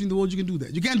only country in the world you can do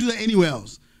that. You can't do that anywhere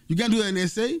else. You can't do that in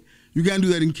SA. You can't do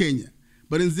that in Kenya.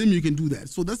 But in Zim, you can do that.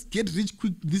 So that's get rich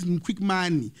quick. This quick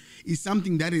money is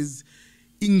something that is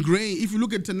ingrained. If you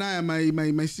look at Tanaya, my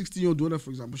 16-year-old daughter, for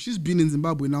example, she's been in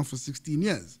Zimbabwe now for 16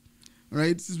 years,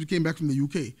 right? Since we came back from the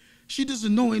UK. She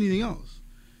doesn't know anything else.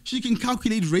 She can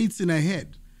calculate rates in her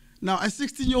head. Now, a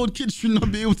 16-year-old kid should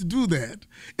not be able to do that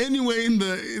anywhere in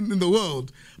the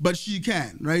world, but she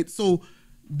can, right? So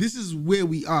this is where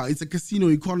we are. It's a casino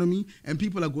economy, and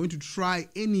people are going to try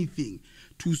anything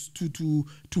to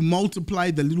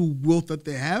multiply the little wealth that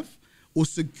they have or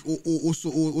secure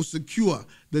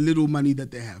the little money that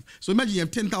they have. So imagine you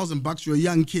have $10,000, you're a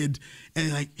young kid, and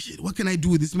you're like, shit, what can I do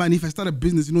with this money? If I start a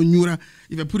business, Nyura,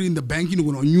 if I put it in the bank,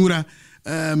 Nyura,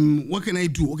 what can I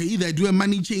do? Okay, either I do a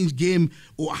money change game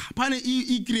or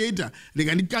creator. You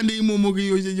know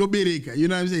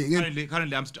what I'm saying?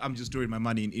 Currently, I'm just storing my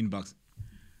money in inbox.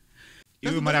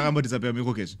 Well,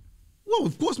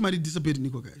 of course, money disappeared in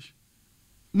EcoCash.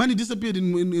 Money disappeared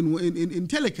in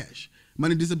Telecash.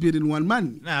 Money disappeared in One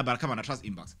Money. Nah, but come on, I trust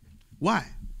inbox. Why?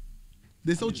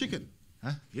 They sell chicken.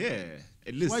 Huh? Yeah.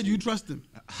 At least. Why do you trust them?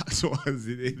 So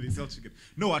they sell chicken.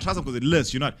 No, I trust them because at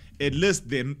least, at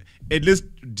least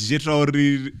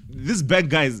this bank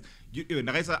guys,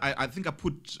 I think I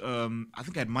put, I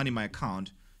think I had money in my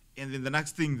account, and then the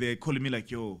next thing they're calling me like,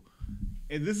 yo,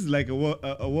 and this is like a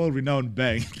world-renowned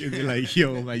bank. And they're like,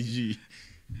 yo, my G.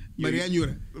 We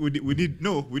need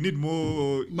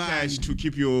more cash to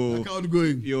keep your account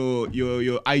going, your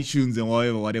iTunes and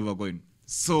whatever going.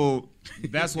 So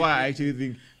that's why I actually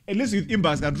think at least with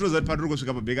inbox and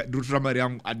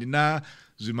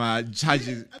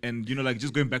charges and like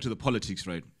just going back to the politics,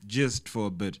 right? Just for a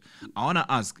bit, I wanna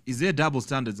ask: is there double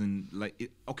standards in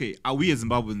okay? Are we as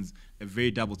Zimbabweans a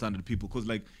very double standard people? Because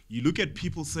you look at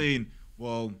people saying,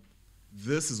 well,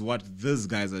 this is what these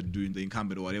guys are doing, the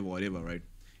incumbent or whatever, right?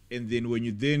 And then when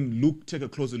you then take a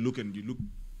closer look and you look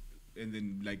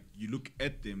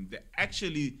at them, they're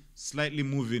actually slightly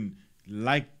moving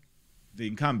like the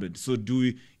incumbent. So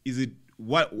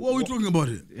what are we talking about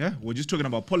here? Yeah, we're just talking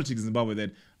about politics in Zimbabwe,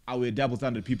 that are we double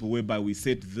standard people whereby we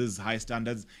set these high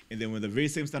standards, and then when the very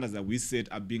same standards that we set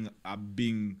are being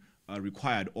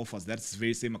required of us, that's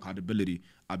very same accountability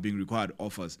are being required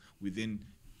of us, we then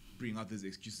bring out these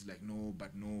excuses like no,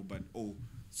 but oh.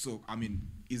 So I mean,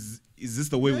 is this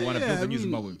the way we want to build the new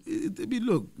Zimbabwe? I mean,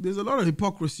 look, there's a lot of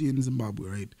hypocrisy in Zimbabwe,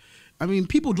 right? I mean,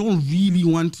 people don't really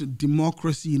want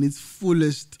democracy in its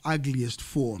fullest, ugliest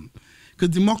form, because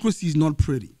democracy is not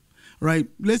pretty, right?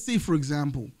 Let's say, for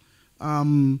example,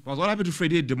 what happened to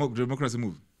Freddie democracy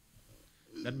move?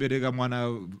 That Bedega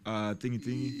Mwana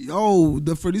thingy. Oh,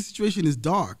 the Freddie situation is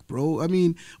dark, bro. I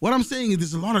mean, what I'm saying is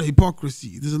there's a lot of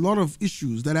hypocrisy. There's a lot of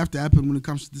issues that have to happen when it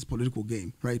comes to this political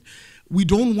game, right? We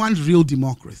don't want real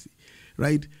democracy,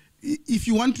 right? If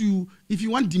you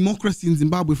want democracy in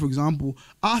Zimbabwe, for example,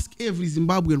 ask every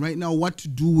Zimbabwean right now what to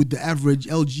do with the average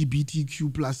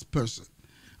LGBTQ plus person,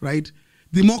 right?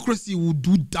 Democracy will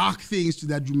do dark things to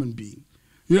that human being.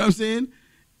 You know what I'm saying?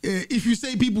 If you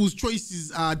say people's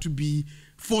choices are to be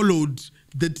followed,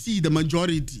 the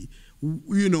majority,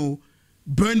 you know,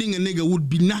 burning a nigga would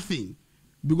be nothing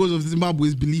because of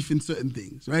Zimbabwe's belief in certain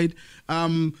things, right?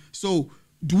 So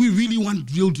do we really want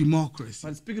real democracy?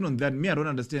 But speaking on that, I don't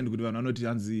understand.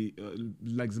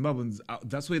 Like Zimbabweans,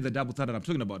 that's where the double standard I'm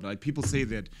talking about. Like people say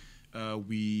that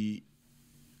they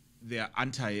are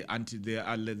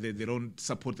they don't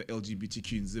support the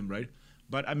LGBTQ in Zim, right?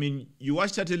 But I mean, you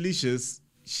watch Tatalicious,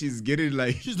 she's getting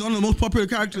like... She's one of the most popular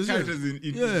characters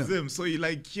in Zim. So you're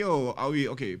like, yo, are we...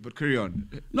 Okay, but carry on.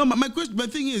 No, my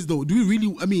thing is, though, do we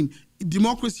really... I mean,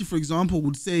 democracy, for example,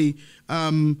 would say,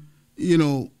 you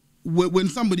know, when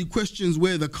somebody questions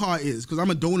where the car is, because I'm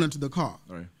a donor to the car,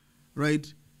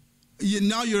 right?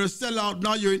 Now you're a sellout,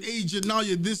 now you're an agent, now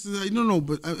you're this... No,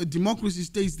 but democracy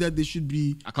states that there should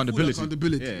be...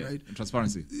 Accountability, right? And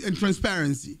transparency. And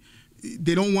transparency.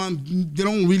 They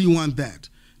don't really want that.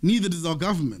 Neither does our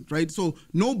government, right? So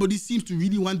nobody seems to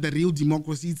really want the real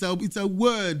democracy. It's a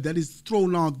word that is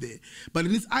thrown out there. But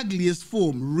in its ugliest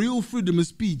form, real freedom of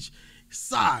speech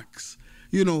sucks.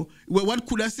 You know, what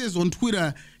KUDA says on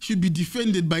Twitter should be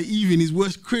defended by even his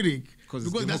worst critic. Because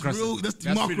that's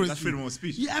democracy. That's freedom of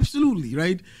speech. Yeah, absolutely,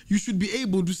 right? You should be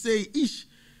able to say,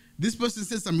 this person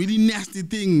says some really nasty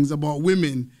things about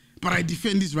women, but I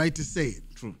defend his right to say it.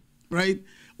 True. Right?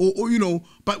 Or you know,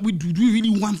 but do we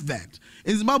really want that?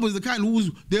 And Zimbabwe is the kind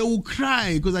they will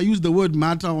cry because I use the word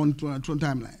matter on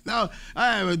timeline. Now,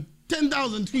 I have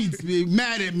 10,000 tweets be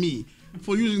mad at me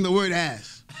for using the word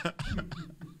ass.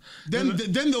 Then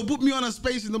they'll put me on a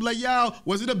space and they'll be like, yo,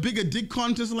 was it a bigger dick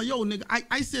contest? I'm like, yo, nigga,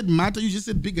 I said matter, you just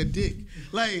said bigger dick.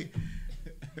 Like,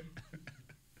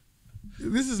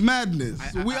 this is madness.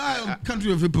 We are a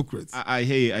country of hypocrites.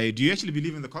 Hey, do you actually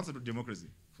believe in the concept of democracy,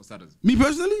 for starters? Me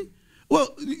personally?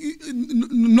 Well,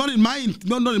 not in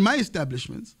my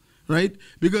establishments, right?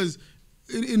 Because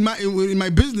in my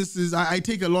businesses, I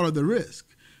take a lot of the risk.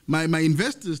 My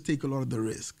investors take a lot of the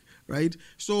risk, right?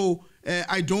 So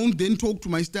I don't then talk to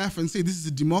my staff and say, this is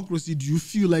a democracy. Do you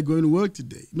feel like going to work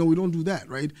today? No, we don't do that,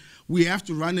 right? We have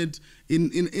to run it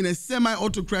in a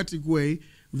semi-autocratic way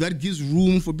that gives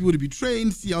room for people to be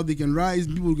trained, see how they can rise,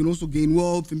 and people can also gain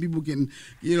wealth, and people can,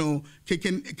 you know,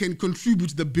 can contribute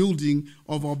to the building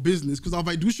of our business. Because our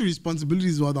fiduciary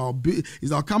responsibilities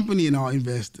is our company and our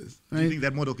investors. Right? Do you think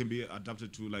that model can be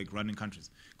adapted to like running countries?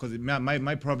 Because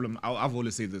my problem, I've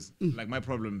always said this, like my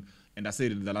problem, and I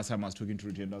said it the last time I was talking to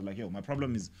Ruti, and I was like, yo, my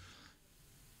problem is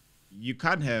you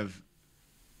can't have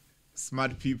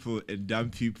smart people and dumb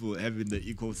people having the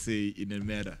equal say in a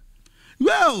matter.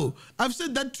 Well, I've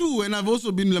said that too, and I've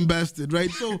also been lambasted,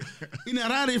 right? So, in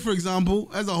Harare, for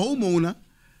example, as a homeowner,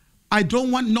 I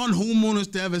don't want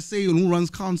non-homeowners to have a say on who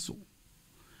runs council.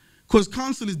 Because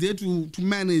council is there to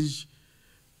manage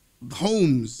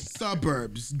homes,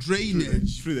 suburbs,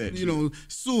 drainage,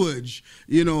 sewage,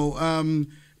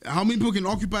 how many people can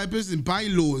occupy a person,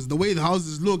 bylaws, the way the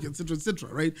houses look, etc.,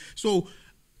 right? So,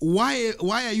 why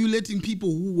are you letting people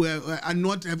who have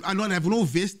no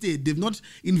vested, they've not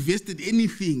invested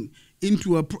anything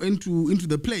into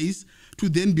the place to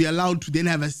then be allowed to then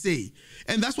have a say?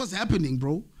 And that's what's happening,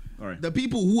 bro. All right. The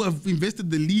people who have invested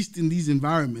the least in these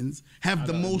environments have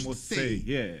the most say.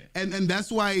 Yeah. And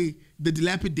that's why the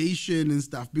dilapidation and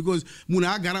stuff, because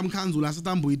muna garam kanzula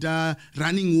satamboita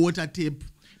running water tape.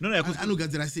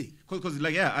 Because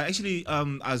like I actually I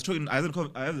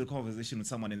had a conversation with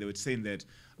someone and they were saying that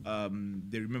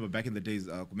they remember back in the days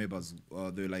Kumebas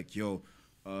they were like, yo,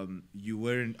 you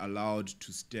weren't allowed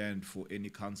to stand for any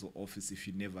council office if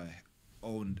you never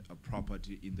owned a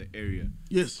property in the area.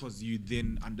 Yes. Because you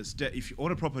then understand, if you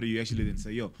own a property, you actually then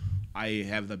say, yo, I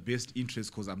have the best interest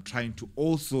because I'm trying to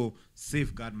also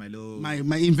safeguard my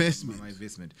investment. My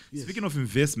investment. Yes. Speaking of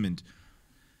investment,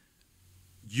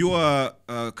 you are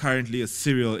currently a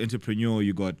serial entrepreneur.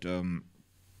 You got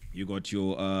You got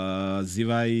your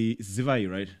Zivai,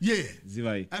 right? Yeah.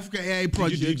 Zivai. Africa AI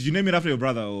project. Did you name it after your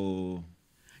brother or?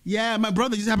 Yeah, my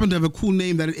brother just happened to have a cool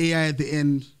name that had AI at the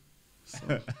end.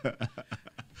 So.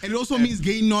 And it also means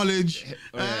gain knowledge.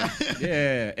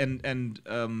 Yeah. And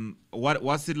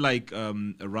what's it like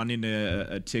running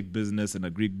a tech business and a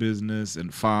Greek business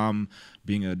and farm,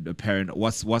 being a parent?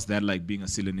 What's that like, being a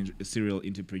serial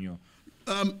entrepreneur?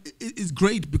 It's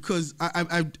great because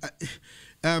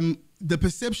the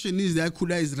perception is that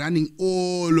KUDA is running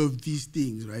all of these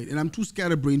things, right? And I'm too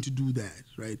scatterbrained to do that,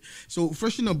 right? So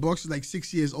Fresh in a Box is like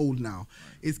 6 years old now.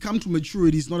 Right. It's come to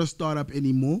maturity. It's not a startup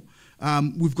anymore.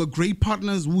 We've got great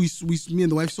partners. Me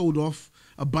and the wife sold off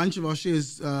a bunch of our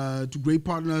shares to great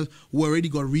partners who already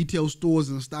got retail stores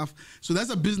and stuff. So that's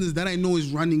a business that I know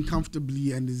is running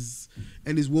comfortably and is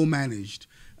well managed.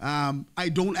 I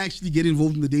don't actually get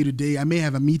involved in the day-to-day. I may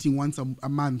have a meeting once a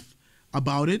month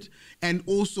about it, and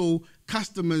also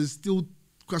customers still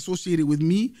associated with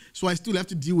me, so I still have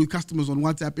to deal with customers on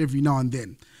WhatsApp every now and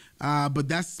then. But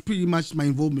that's pretty much my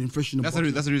involvement in Fresh in the Box.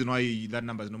 That's the reason why that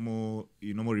number is no more.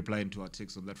 You're no more replying to our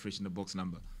text on that Fresh in the Box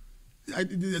number.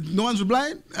 No one's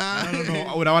replying?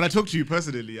 No. When I talk to you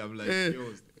personally, I'm like,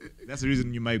 yo, that's the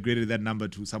reason you migrated that number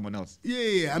to someone else.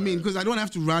 Yeah. I mean, because I don't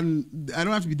have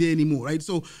to be there anymore, right?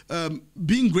 So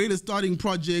being great at starting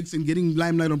projects and getting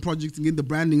limelight on projects and getting the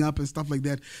branding up and stuff like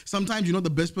that, sometimes you're not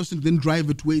the best person to then drive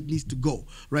it to where it needs to go,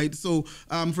 right? So,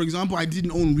 for example, I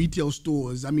didn't own retail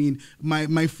stores. I mean,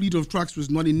 my fleet of trucks was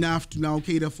not enough to now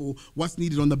cater for what's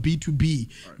needed on the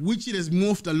B2B, right, which it has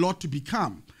morphed a lot to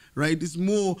become. Right, it's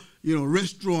more,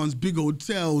 restaurants, big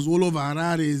hotels all over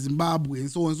Harare, Zimbabwe, and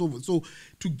so on and so forth. So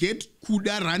to get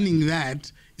KUDA running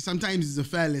that sometimes is a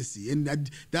fallacy, and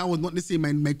that was not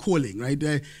necessarily my calling. Right,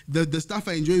 the stuff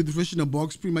I enjoyed with the Fresh in a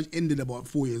Box pretty much ended about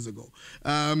 4 years ago.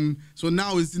 So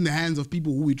now it's in the hands of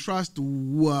people who we trust,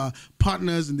 who are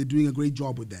partners, and they're doing a great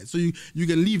job with that. So you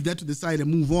can leave that to the side and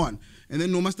move on. And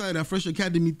then Noma started a Fresh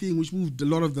Academy thing, which moved a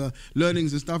lot of the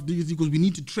learnings and stuff because we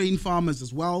need to train farmers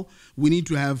as well. We need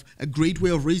to have a great way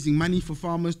of raising money for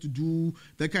farmers to do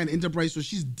that kind of enterprise. So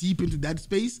she's deep into that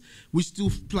space, which still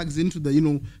plugs into the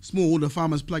smallholder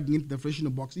farmers plugging into the Fresh in a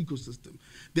Box ecosystem.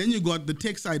 Then you got the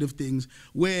tech side of things,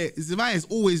 where Zivai has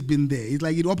always been there. It's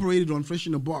like it operated on Fresh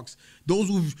in a Box. Those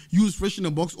who've used Fresh in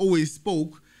a Box always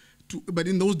spoke. But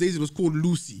in those days, it was called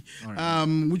Lucy, right,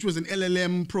 which was an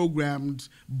LLM programmed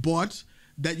bot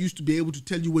that used to be able to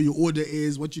tell you where your order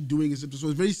is, what you're doing, etc. So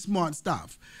it's very smart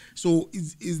stuff. So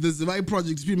is the Zivai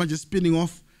project pretty much just spinning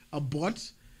off a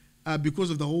bot because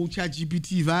of the whole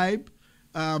ChatGPT vibe,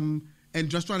 and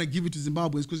just trying to give it to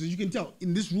Zimbabweans? Because as you can tell,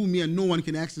 in this room here, no one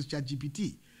can access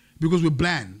ChatGPT because we're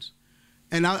banned.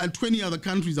 And 20 other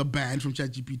countries are banned from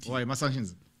ChatGPT. Why? My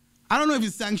sanctions? I don't know if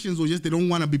it's sanctions or just they don't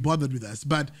want to be bothered with us,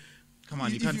 but... Come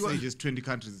on, you can't say just 20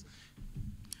 countries.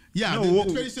 Yeah, no,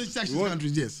 20 sanctions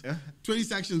countries, yes. Yeah? 20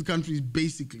 sanctions countries,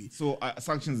 basically. So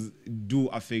sanctions do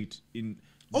affect in...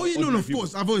 Oh, yeah, no, of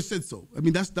course. I've always said so. I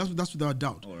mean, that's without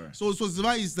doubt. Right. So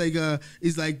Zivai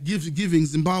is like giving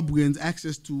Zimbabweans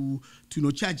access to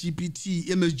ChatGPT,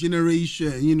 image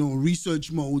generation,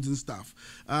 research modes and stuff.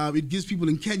 It gives people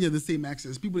in Kenya the same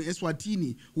access. People in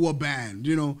Eswatini who are banned,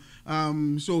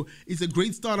 So it's a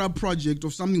great startup project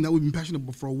of something that we've been passionate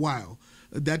about for a while,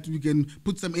 that we can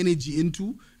put some energy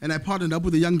into. And I partnered up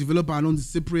with a young developer, known as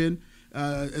Cyprian,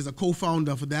 as a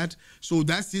co-founder for that. So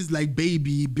that's his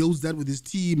baby. He builds that with his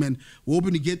team, and we're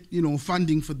hoping to get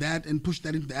funding for that and push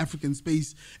that into the African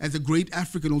space as a great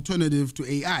African alternative to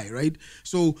AI, right?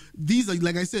 So these are,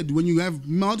 like I said, when you have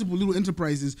multiple little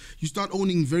enterprises, you start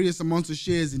owning various amounts of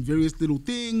shares in various little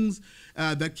things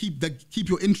that keep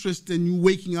your interest in you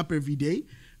waking up every day.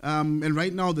 And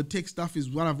right now, the tech stuff is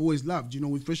what I've always loved.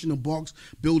 With Fresh in a Box,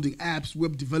 building apps,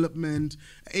 web development.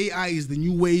 AI is the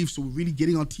new wave, so we're really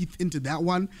getting our teeth into that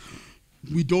one.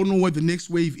 We don't know what the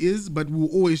next wave is, but we'll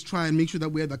always try and make sure that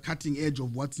we're at the cutting edge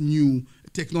of what's new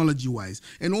technology-wise.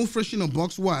 And all Fresh in a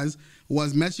Box was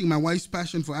matching my wife's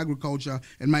passion for agriculture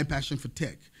and my passion for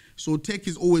tech. So tech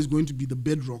is always going to be the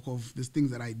bedrock of these things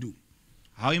that I do.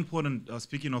 How important,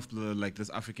 speaking of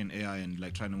this African AI and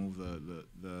trying to move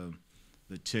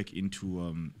the tech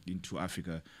into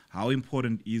Africa, how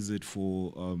important is it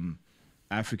for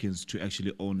Africans to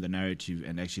actually own the narrative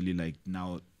and actually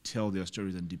now tell their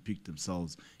stories and depict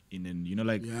themselves when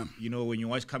you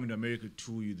watch Coming to America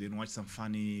 2, you then watch some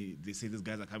funny, they say these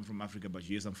guys are coming from Africa, but you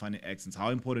hear some funny accents. How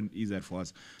important is that for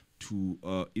us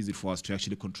to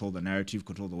actually control the narrative,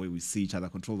 control the way we see each other,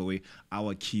 control the way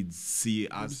our kids see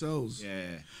us themselves?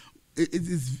 Yeah.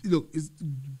 it's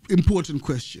important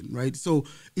question, right? So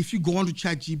if you go on to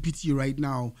ChatGPT right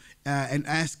now and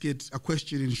ask it a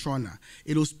question in Shona,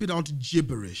 it'll spit out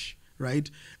gibberish, right?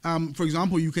 For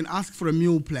example, you can ask for a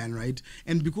meal plan, right?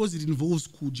 And because it involves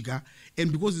KUDA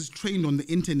and because it's trained on the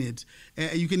internet,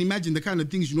 you can imagine the kind of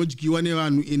things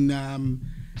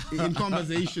in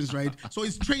conversations, right? So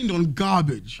it's trained on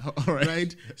garbage,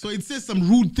 right? So it says some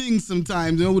rude things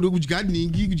sometimes, you know what I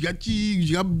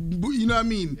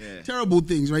mean? Yeah. Terrible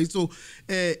things, right? So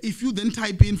if you then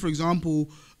type in, for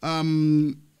example,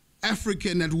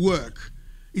 African at work,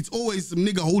 it's always some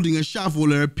nigga holding a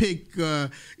shovel or a pick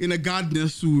in a gardener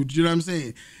suit, you know what I'm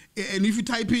saying? And if you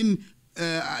type in,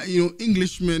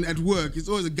 Englishman at work, it's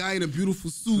always a guy in a beautiful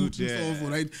suit and so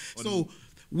forth, right? So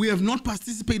we have not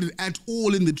participated at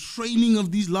all in the training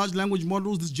of these large language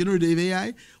models, this generative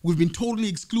AI. We've been totally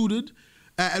excluded,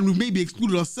 and we've maybe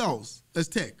excluded ourselves as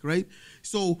tech, right?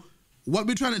 So what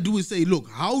we're trying to do is say, look,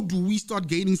 how do we start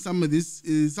gaining some of this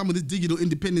digital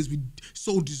independence we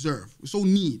so deserve, we so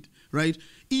need, right?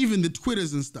 Even the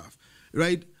Twitters and stuff,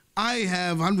 right? I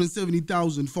have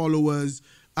 170,000 followers.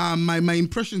 My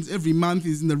impressions every month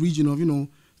is in the region of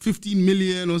 15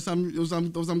 million or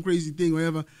some crazy thing,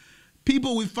 whatever.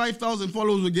 People with 5,000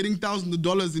 followers were getting thousands of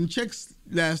dollars in checks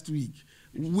last week.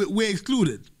 We're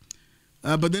excluded.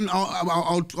 But then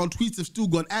our tweets have still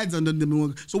got ads under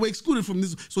them. So we're excluded from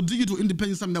this. So digital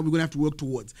independence is something that we're going to have to work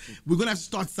towards. We're going to have to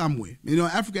start somewhere.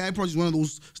 Africa AI Project is one of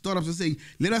those startups that are saying,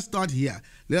 let us start here.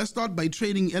 Let us start by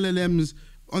training LLMs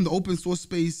on the open source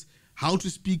space how to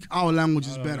speak our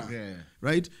languages better,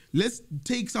 right? Let's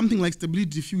take something like Stability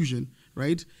Diffusion,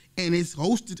 right? And let's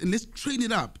host it and let's train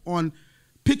it up on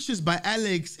pictures by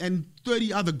Alex and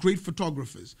 30 other great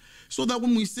photographers. So that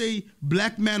when we say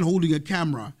black man holding a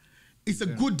camera, it's a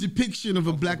good depiction of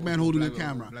a black man holding a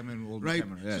camera, right?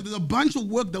 So there's a bunch of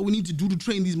work that we need to do to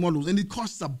train these models, and it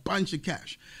costs a bunch of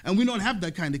cash. And we don't have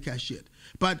that kind of cash yet.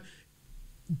 But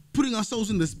putting ourselves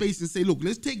in the space and say, look,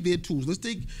 let's take their tools. Let's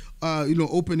take,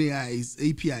 OpenAI's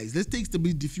APIs. Let's take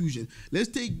Stability Diffusion. Let's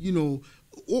take,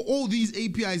 all these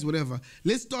APIs, whatever.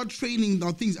 Let's start training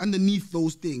our things underneath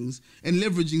those things and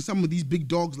leveraging some of these big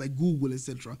dogs like Google,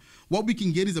 etc. What we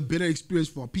can get is a better experience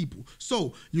for our people.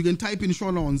 So you can type in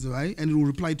Shona on Zai and it will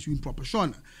reply to you in proper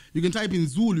Shona. You can type in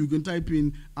Zulu, you can type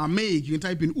in Amharic, you can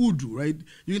type in Urdu, right?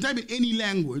 You can type in any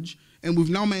language, and we've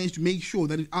now managed to make sure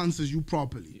that it answers you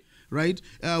properly, right?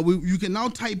 You can now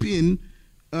type in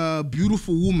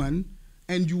beautiful woman,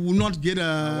 and you will not get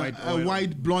a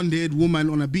white blonde-haired woman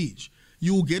on a beach.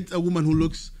 You will get a woman who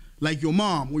looks like your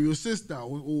mom or your sister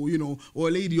or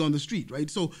a lady on the street, right?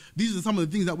 So these are some of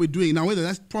the things that we're doing. Now, whether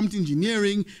that's prompt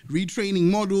engineering,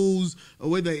 retraining models, or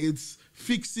whether it's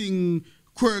fixing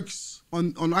quirks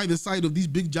on either side of these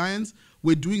big giants,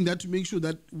 we're doing that to make sure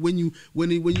that when you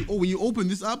open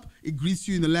this up, it greets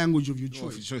you in the language of your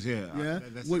choice.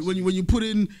 When you put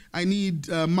in, I need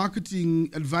marketing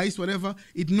advice, whatever,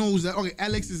 it knows that, okay,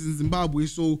 Alex is in Zimbabwe,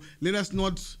 so let us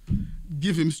not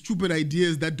give him stupid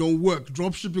ideas that don't work.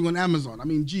 Drop shipping on Amazon. I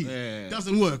mean,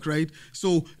 doesn't work, right?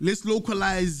 So let's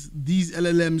localize these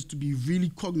LLMs to be really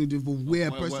cognitive of where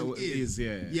a person is.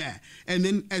 And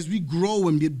then as we grow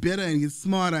and get better and get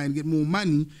smarter and get more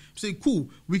money, say, cool,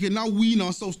 we can now wean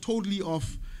ourselves totally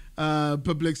off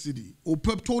Perplexity or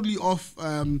totally off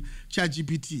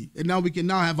ChatGPT. And now we can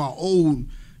now have our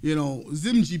own,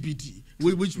 ZimGPT,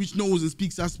 which knows and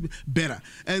speaks us better.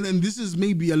 And then this is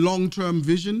maybe a long-term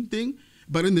vision thing,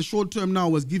 but in the short term now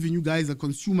was giving you guys a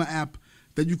consumer app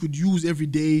that you could use every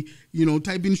day.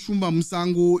 Type in Shumba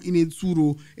Musango in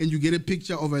Itsuro and you get a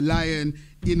picture of a lion,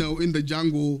 in the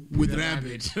jungle with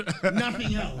rabbit.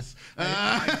 Nothing else.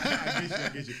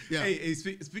 I get you. Yeah. Hey,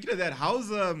 speaking of that,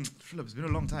 how's it's been a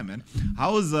long time, man.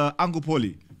 How's Uncle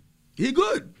Polly? He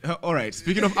good. All right.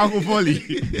 Speaking of Uncle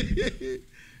Polly,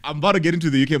 I'm about to get into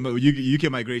the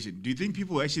UK migration. Do you think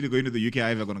people actually going to the UK are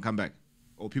ever going to come back?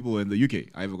 Or people in the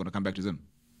UK are ever going to come back to Zim?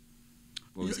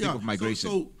 Well, speak of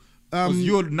migration.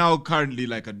 You're now currently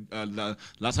like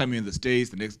last time you're in the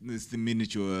States, the next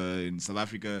minute you're in South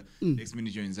Africa, next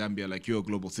minute you're in Zambia, like you're a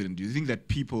global citizen. Do you think that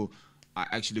people are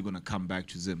actually going to come back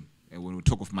to Zim when we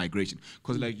talk of migration?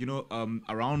 Because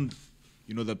around,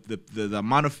 the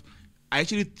amount of, I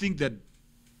actually think that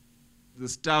the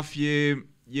staff here,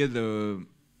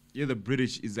 the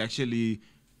British is actually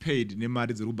paid for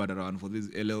this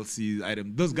LLC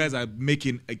item. Those guys are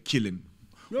making a killing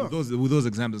with those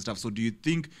exams and stuff. So do you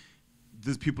think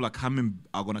these people are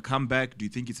going to come back? Do you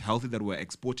think it's healthy that we're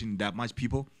exporting that much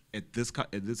people at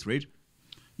this rate?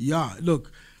 Yeah,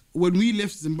 look, when we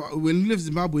left Zimbabwe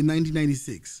in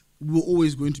 1996, we were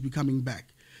always going to be coming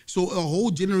back. So a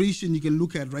whole generation you can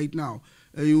look at right now,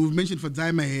 You've mentioned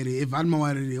Fadzayi Mahere, Evan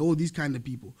Mawarire, all these kind of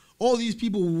people. All these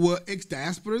people were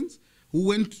ex-diasporans who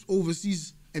went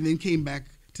overseas and then came back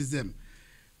to Zim.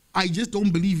 I just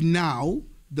don't believe now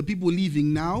the people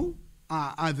leaving now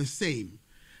are the same,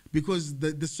 because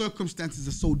the circumstances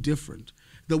are so different.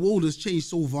 The world has changed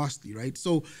so vastly, right?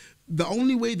 So the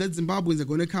only way that Zimbabweans are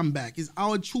going to come back is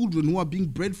our children who are being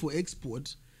bred for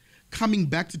export coming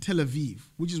back to Tel Aviv,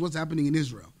 which is what's happening in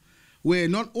Israel, where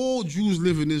not all Jews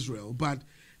live in Israel, but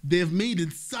they've made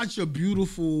it such a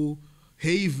beautiful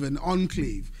haven,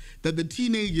 enclave, that the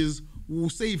teenagers will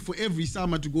save for every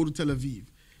summer to go to Tel Aviv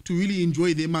to really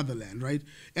enjoy their motherland, right?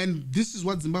 And this is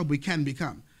what Zimbabwe can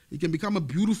become. It can become a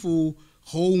beautiful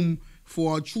home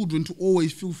for our children to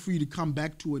always feel free to come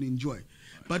back to and enjoy.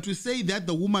 But to say that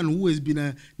the woman who has been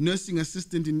a nursing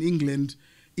assistant in England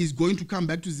is going to come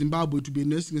back to Zimbabwe to be a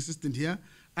nursing assistant here,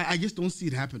 I just don't see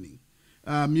it happening.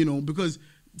 You know, because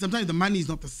sometimes the money is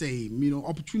not the same, you know,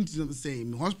 opportunities are not the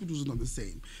same, hospitals are not the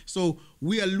same. So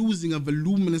we are losing a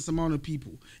voluminous amount of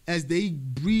people. As they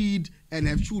breed and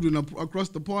have children across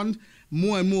the pond,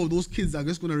 more and more of those kids are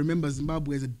just going to remember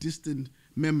Zimbabwe as a distant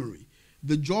memory.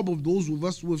 The job of those of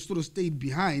us who have sort of stayed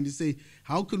behind is say,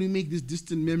 how can we make this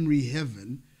distant memory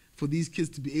heaven for these kids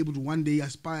to be able to one day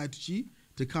aspire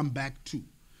to come back to?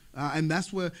 And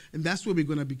that's where we're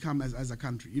going to become as a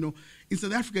country. You know, in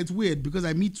South Africa, it's weird because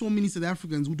I meet so many South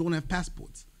Africans who don't have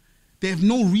passports. They have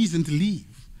no reason to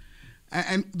leave.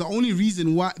 And the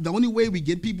only way we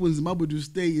get people in Zimbabwe to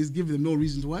stay is give them no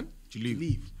reason to what? To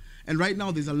leave. And right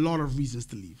now, there's a lot of reasons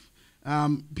to leave.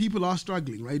 People are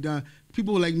struggling, right?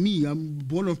 People like me, I'm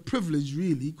born of privilege,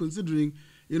 really, considering,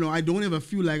 you know, I don't ever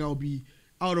feel like I'll be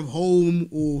out of home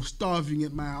or starving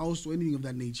at my house or anything of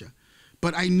that nature.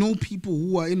 But I know people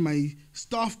who are in my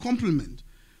staff complement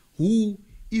who,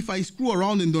 if I screw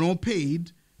around and they're not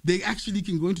paid, they actually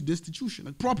can go into destitution.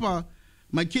 Like proper,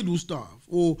 my kid will starve.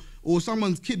 Or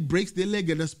someone's kid breaks their leg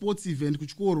at a sports event,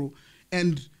 Kuchkoro,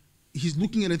 and he's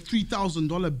looking at a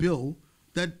 $3,000 bill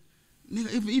that,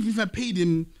 if I paid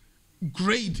him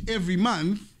great every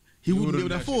month, he wouldn't be able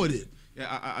to afford it.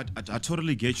 Yeah, I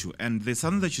totally get you. And there's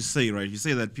something that you say, right? You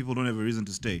say that people don't have a reason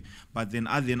to stay. But then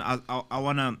I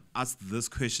want to ask this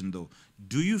question, though.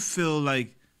 Do you feel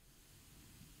like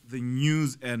the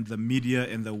news and the media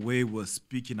and the way we're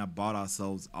speaking about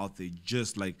ourselves out there,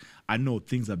 just like, I know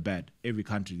things are bad. Every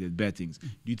country, there's bad things. Do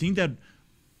you think that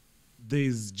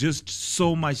there's just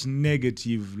so much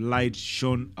negative light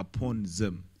shone upon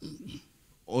Zim?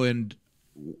 And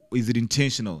is it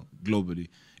intentional globally?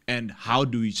 And how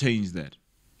do we change that?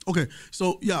 Okay,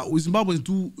 so yeah, we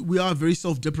Zimbabweans we are very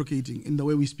self-deprecating in the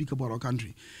way we speak about our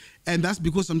country. And that's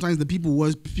because sometimes the people who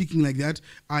are speaking like that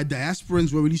are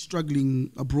diasporans who are really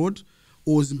struggling abroad,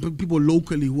 or people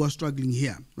locally who are struggling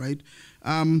here, right?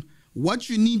 What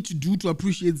you need to do to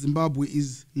appreciate Zimbabwe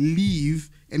is leave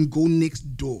and go next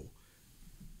door.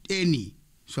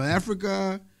 South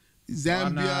Africa,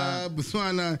 Zambia,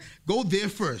 Botswana, go there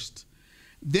first.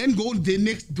 Then go there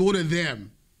next door to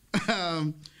them.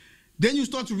 Then you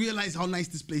start to realize how nice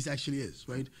this place actually is,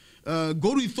 right?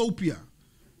 Go to Ethiopia,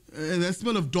 that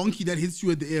smell of donkey that hits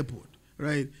you at the airport,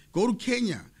 right? Go to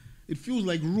Kenya. It feels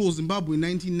like rural Zimbabwe in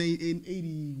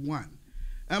 1981.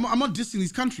 I'm not dissing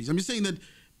these countries. I'm just saying that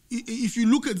if you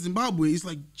look at Zimbabwe, it's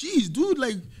like, geez, dude,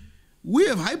 like, we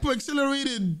have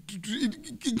hyper-accelerated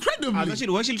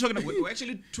incredibly. We're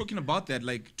actually talking about that,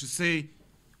 like, to say,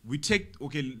 we take,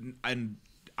 okay, and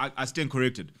I stand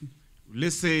corrected.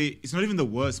 Let's say it's not even the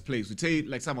worst place. We take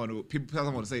like someone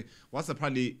will say, what's the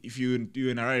probably if you're in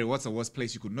Harare, what's the worst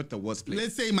place you could, not the worst place.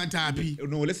 Let's say Matapi.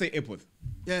 No, let's say Epworth.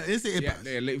 Yeah, let's say Epworth.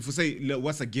 Yeah, if we say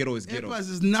what's a ghetto is ghetto. Epworth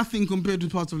is nothing compared to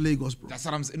parts of Lagos, bro. That's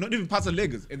what I'm saying. Not even parts of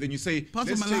Lagos. And then you say parts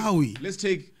of Malawi. Let's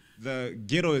take the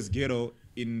ghetto is ghetto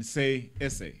in say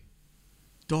SA.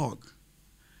 Dog.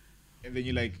 And then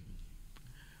you're like,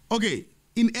 okay,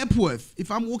 in Epworth,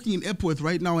 if I'm walking in Epworth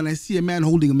right now and I see a man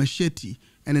holding a machete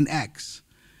and an axe,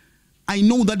 I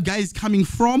know that guy is coming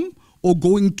from or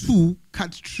going to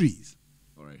cut trees.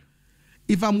 All right.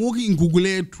 If I'm walking in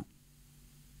Guguletu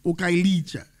or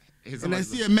Kailicha and I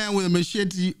see a man with a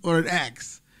machete or an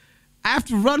axe, I have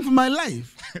to run for my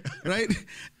life, right?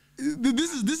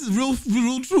 This is real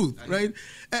truth, right?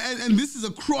 And this is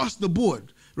across the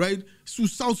board, right? So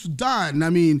South Sudan, I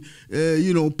mean,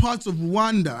 parts of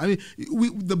Rwanda. I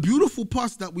mean, the beautiful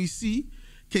parts that we see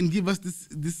can give us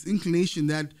this inclination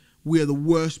that we are the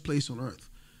worst place on earth.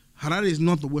 Harare is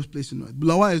not the worst place on earth.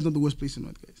 Bulawayo is not the worst place on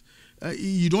earth, guys.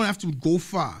 You don't have to go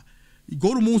far. You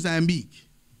go to Mozambique,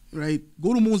 right?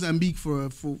 Go to Mozambique for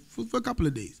a couple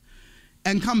of days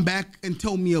and come back and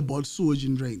tell me about sewage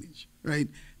and drainage. right?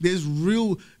 There's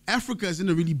real Africa is in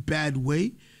a really bad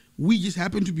way. We just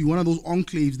happen to be one of those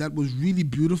enclaves that was really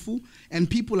beautiful, and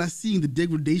people are seeing the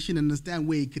degradation and understand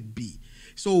where it could be.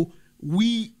 So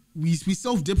we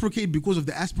self-deprecate because of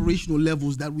the aspirational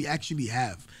levels that we actually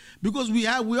have. Because we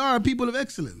are a people of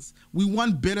excellence. We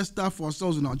want better stuff for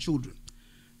ourselves and our children.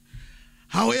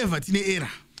 However, tine era.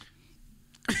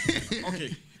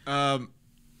 Okay.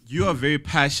 You are very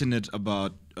passionate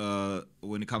about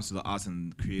when it comes to the arts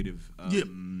and creative,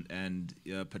 and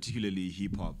particularly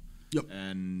hip hop. Yep.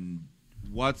 And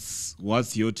what's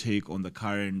your take on the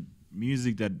current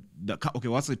music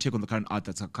what's your take on the current art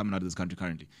that's coming out of this country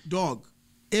currently? Dog,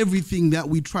 everything that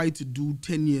we tried to do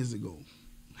 10 years ago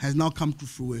has now come to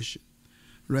fruition,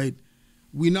 right?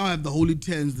 We now have the Holy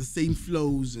Tens, the same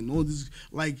flows and all this.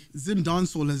 Like, Zim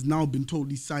dancehall has now been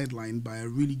totally sidelined by a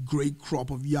really great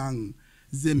crop of young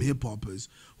Zim hip-hoppers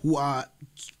who are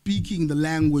speaking the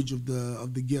language of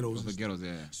the ghettos. Of the ghettos,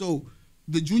 yeah. So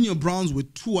the Junior Browns were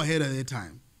too ahead of their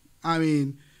time. I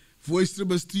mean, voice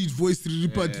Triple Street, voice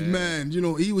Triple man, you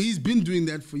know, he's been doing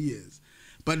that for years.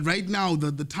 But right now,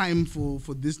 the time for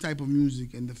this type of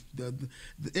music and the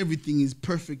everything is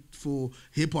perfect for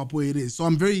hip hop where it is. So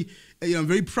I'm very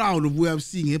proud of where I'm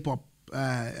seeing hip hop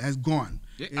has gone.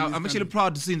 Yeah, I'm actually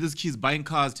proud to see these kids buying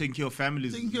cars, taking care of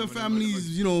families.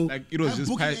 You know, like it was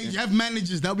just have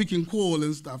managers that we can call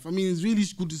and stuff. I mean, it's really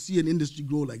good to see an industry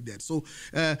grow like that. So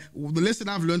the lesson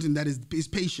I've learned in that is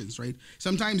patience, right?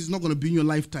 Sometimes it's not going to be in your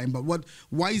lifetime, but what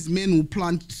wise men will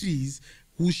plant trees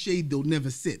whose shade they'll never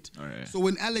sit. Right. So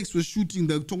when Alex was shooting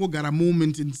the Togo Gara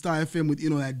moment in Star FM with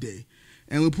that day,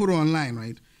 and we put it online,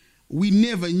 right? We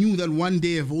never knew that one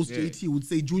day a Voice JT would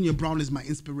say Junior Brown is my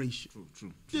inspiration.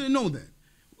 True. Didn't know that.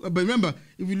 But remember,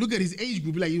 if you look at his age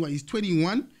group, like he's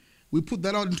 21. We put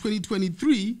that out in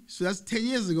 2023, so that's 10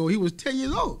 years ago. He was 10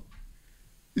 years old.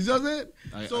 You see what I'm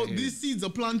saying? So these seeds are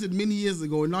planted many years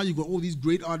ago, and now you got all these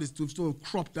great artists who've sort of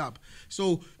cropped up.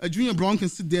 So a Junior Brown can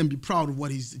sit there and be proud of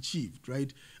what he's achieved,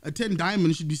 right? A 10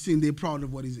 Diamond should be sitting there proud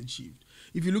of what he's achieved.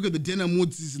 If you look at the Dena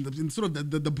Moses and sort of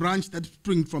the branch that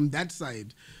spring from that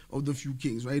side of the Few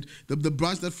Kings, right? The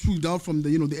branch that flew out from the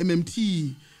the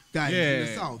MMT guys in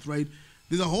the south, right?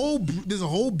 There's a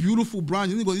whole beautiful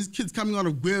branch. And you got these kids coming out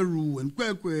of Gweru and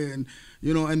Kwekwe and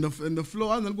and the flow.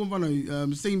 I'm not going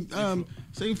to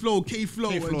same flow, K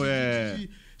flow.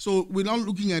 So we're now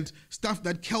looking at stuff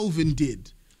that Kelvin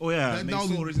did. Oh yeah, and now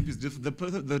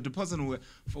the person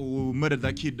who murdered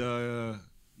that kid,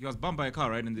 he was bumped by a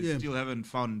car, right? And they still haven't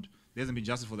found. There hasn't been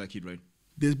justice for that kid, right?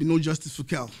 There's been no justice for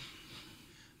Kel.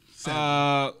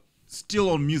 Still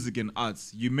on music and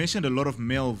arts, you mentioned a lot of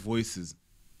male voices.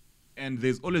 And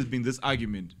there's always been this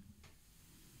argument.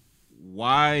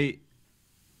 Why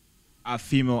are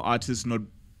female artists not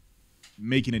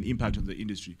making an impact on the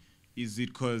industry? Is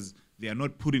it because they are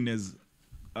not putting as...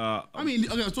 I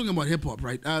was talking about hip-hop,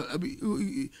 right?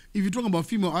 If you're talking about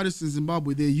female artists in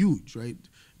Zimbabwe, they're huge, right?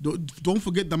 Don't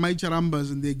forget the Mai Charambas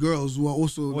and their girls who are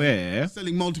also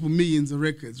selling multiple millions of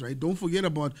records, right? Don't forget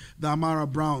about the Amara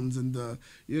Browns and the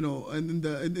and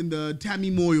the Tammy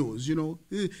Moyos,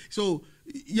 So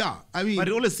yeah, I mean, but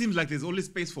it always seems like there's always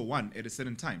space for one at a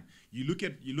certain time. You look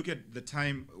at the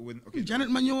time when Janet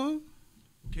Manyoa.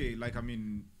 Okay, like I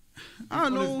mean. I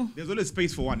don't know. There's always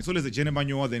space for one. It's always a Janet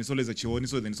Manyoa, then it's always a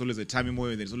Chiwoniso, then it's always a Tammy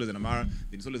Moyo, then it's always an Amara,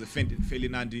 then it's always a Feli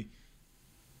Nandi.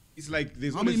 It's like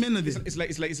there's how many men are there? It's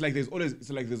like there's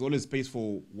always space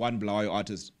for one Blawayo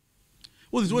artist.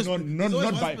 Well, there's always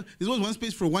one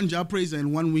space for one Ja Praiser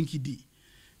and one Winky D.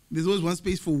 There's always one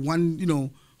space for one,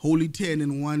 Holy Ten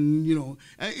and one,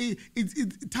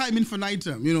 it's time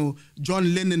infinitum.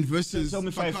 John Lennon versus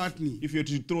McCartney. If you were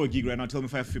to throw a gig right now, tell me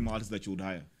 5 female artists that you would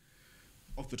hire,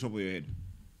 off the top of your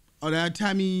head.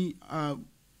 Tammy,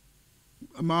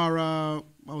 Amara,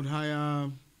 I would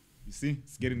hire. You see,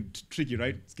 it's getting tricky,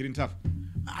 right? It's getting tough.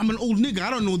 I'm an old nigga. I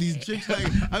don't know these chicks.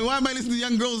 Why am I listening to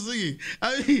young girls singing?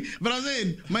 But I'm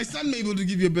saying my son may be able to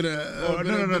give you a better.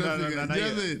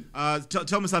 No.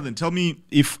 Tell me something. Tell me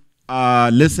if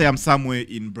let's say I'm somewhere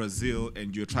in Brazil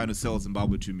and you're trying to sell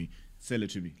Zimbabwe to me. Sell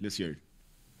it to me. Let's hear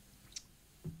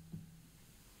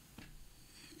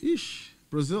it.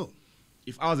 Brazil.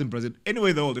 If I was in Brazil, anywhere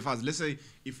in the world, if I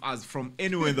was from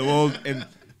anywhere in the world, and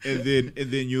then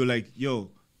you're like,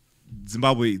 yo,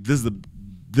 Zimbabwe,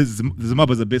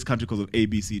 Zimbabwe is the best country because of A,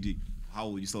 B, C, D. How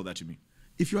will you sell that to me?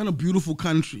 If you're in a beautiful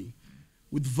country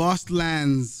with vast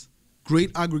lands,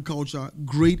 great agriculture,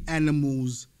 great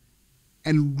animals,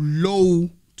 and low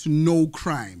to no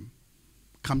crime,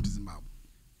 come to Zimbabwe.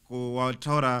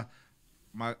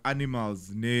 My animals,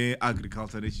 ne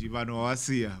agriculture,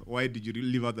 why did you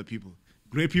leave out the people?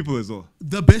 Great people as well.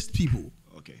 The best people.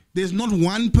 Okay. There's not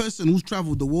one person who's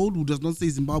traveled the world who does not say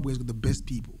Zimbabwe has got the best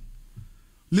people.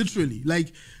 Literally,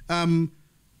 like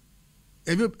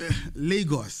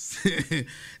Lagos.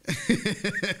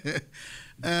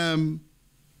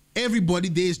 Everybody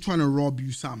there is trying to rob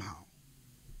you somehow.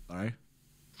 All right.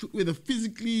 Whether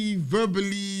physically,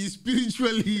 verbally,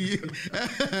 spiritually,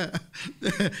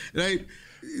 right?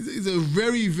 It's a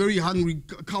very, very hungry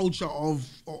culture of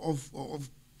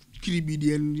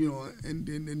Kiribidi and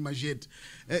and Majet.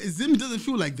 Zim doesn't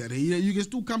feel like that. You can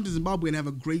still come to Zimbabwe and have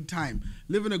a great time,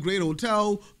 live in a great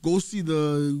hotel, go see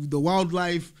the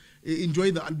wildlife,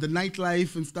 enjoy the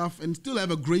nightlife and stuff, and still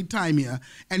have a great time here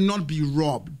and not be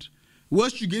robbed.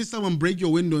 Worst, you get someone break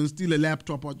your window and steal a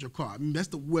laptop out your car. I mean, that's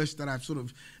the worst that I've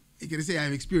I've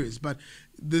experienced. But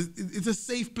it's a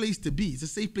safe place to be. It's a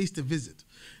safe place to visit.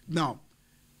 Now,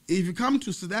 if you come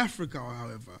to South Africa,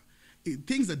 however,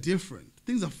 things are different.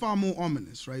 Things are far more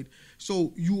ominous, right?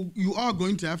 So you are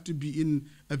going to have to be in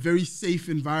a very safe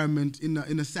environment in a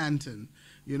Sandton,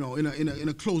 in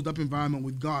a closed up environment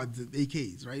with guards,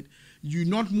 AKs, right? You're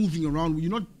not moving around.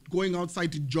 You're not going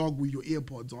outside to jog with your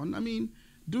AirPods on. I mean,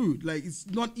 dude, like, it's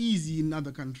not easy in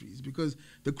other countries because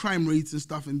the crime rates and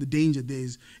stuff and the danger there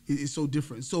is so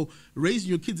different. So raising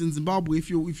your kids in Zimbabwe, if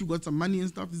you got some money and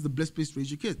stuff, this is the best place to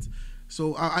raise your kids.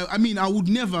 So I mean, I would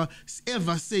never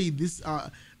ever say this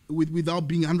without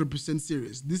being 100%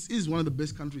 serious. This is one of the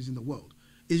best countries in the world.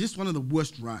 It's just one of the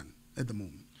worst run at the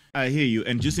moment. I hear you.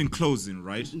 And just in closing,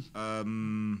 right?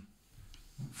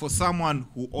 For someone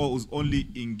who was only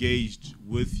engaged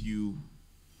with you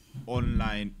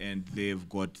online and they've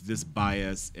got this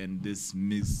bias and this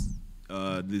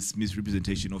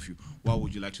misrepresentation of you, what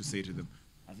would you like to say to them?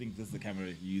 I think this is the camera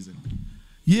you're using.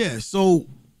 Yeah, so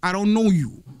I don't know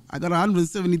you. I got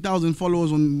 170,000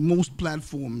 followers on most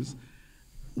platforms.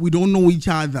 We don't know each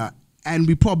other, and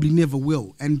we probably never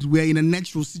will. And we're in a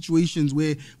natural situations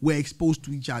where we're exposed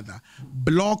to each other.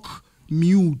 Block,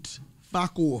 mute,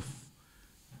 fuck off.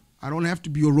 I don't have to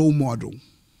be a role model.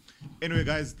 Anyway,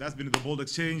 guys, that's been the Bold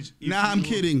Exchange. I'm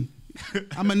kidding.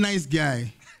 I'm a nice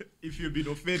guy. If you've been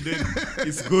offended,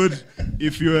 it's good.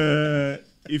 If you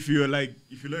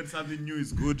learned something new,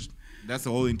 it's good. That's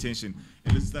the whole intention.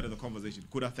 And let's start the conversation.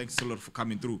 KUDA, thanks a lot for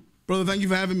coming through. Brother, thank you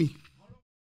for having me.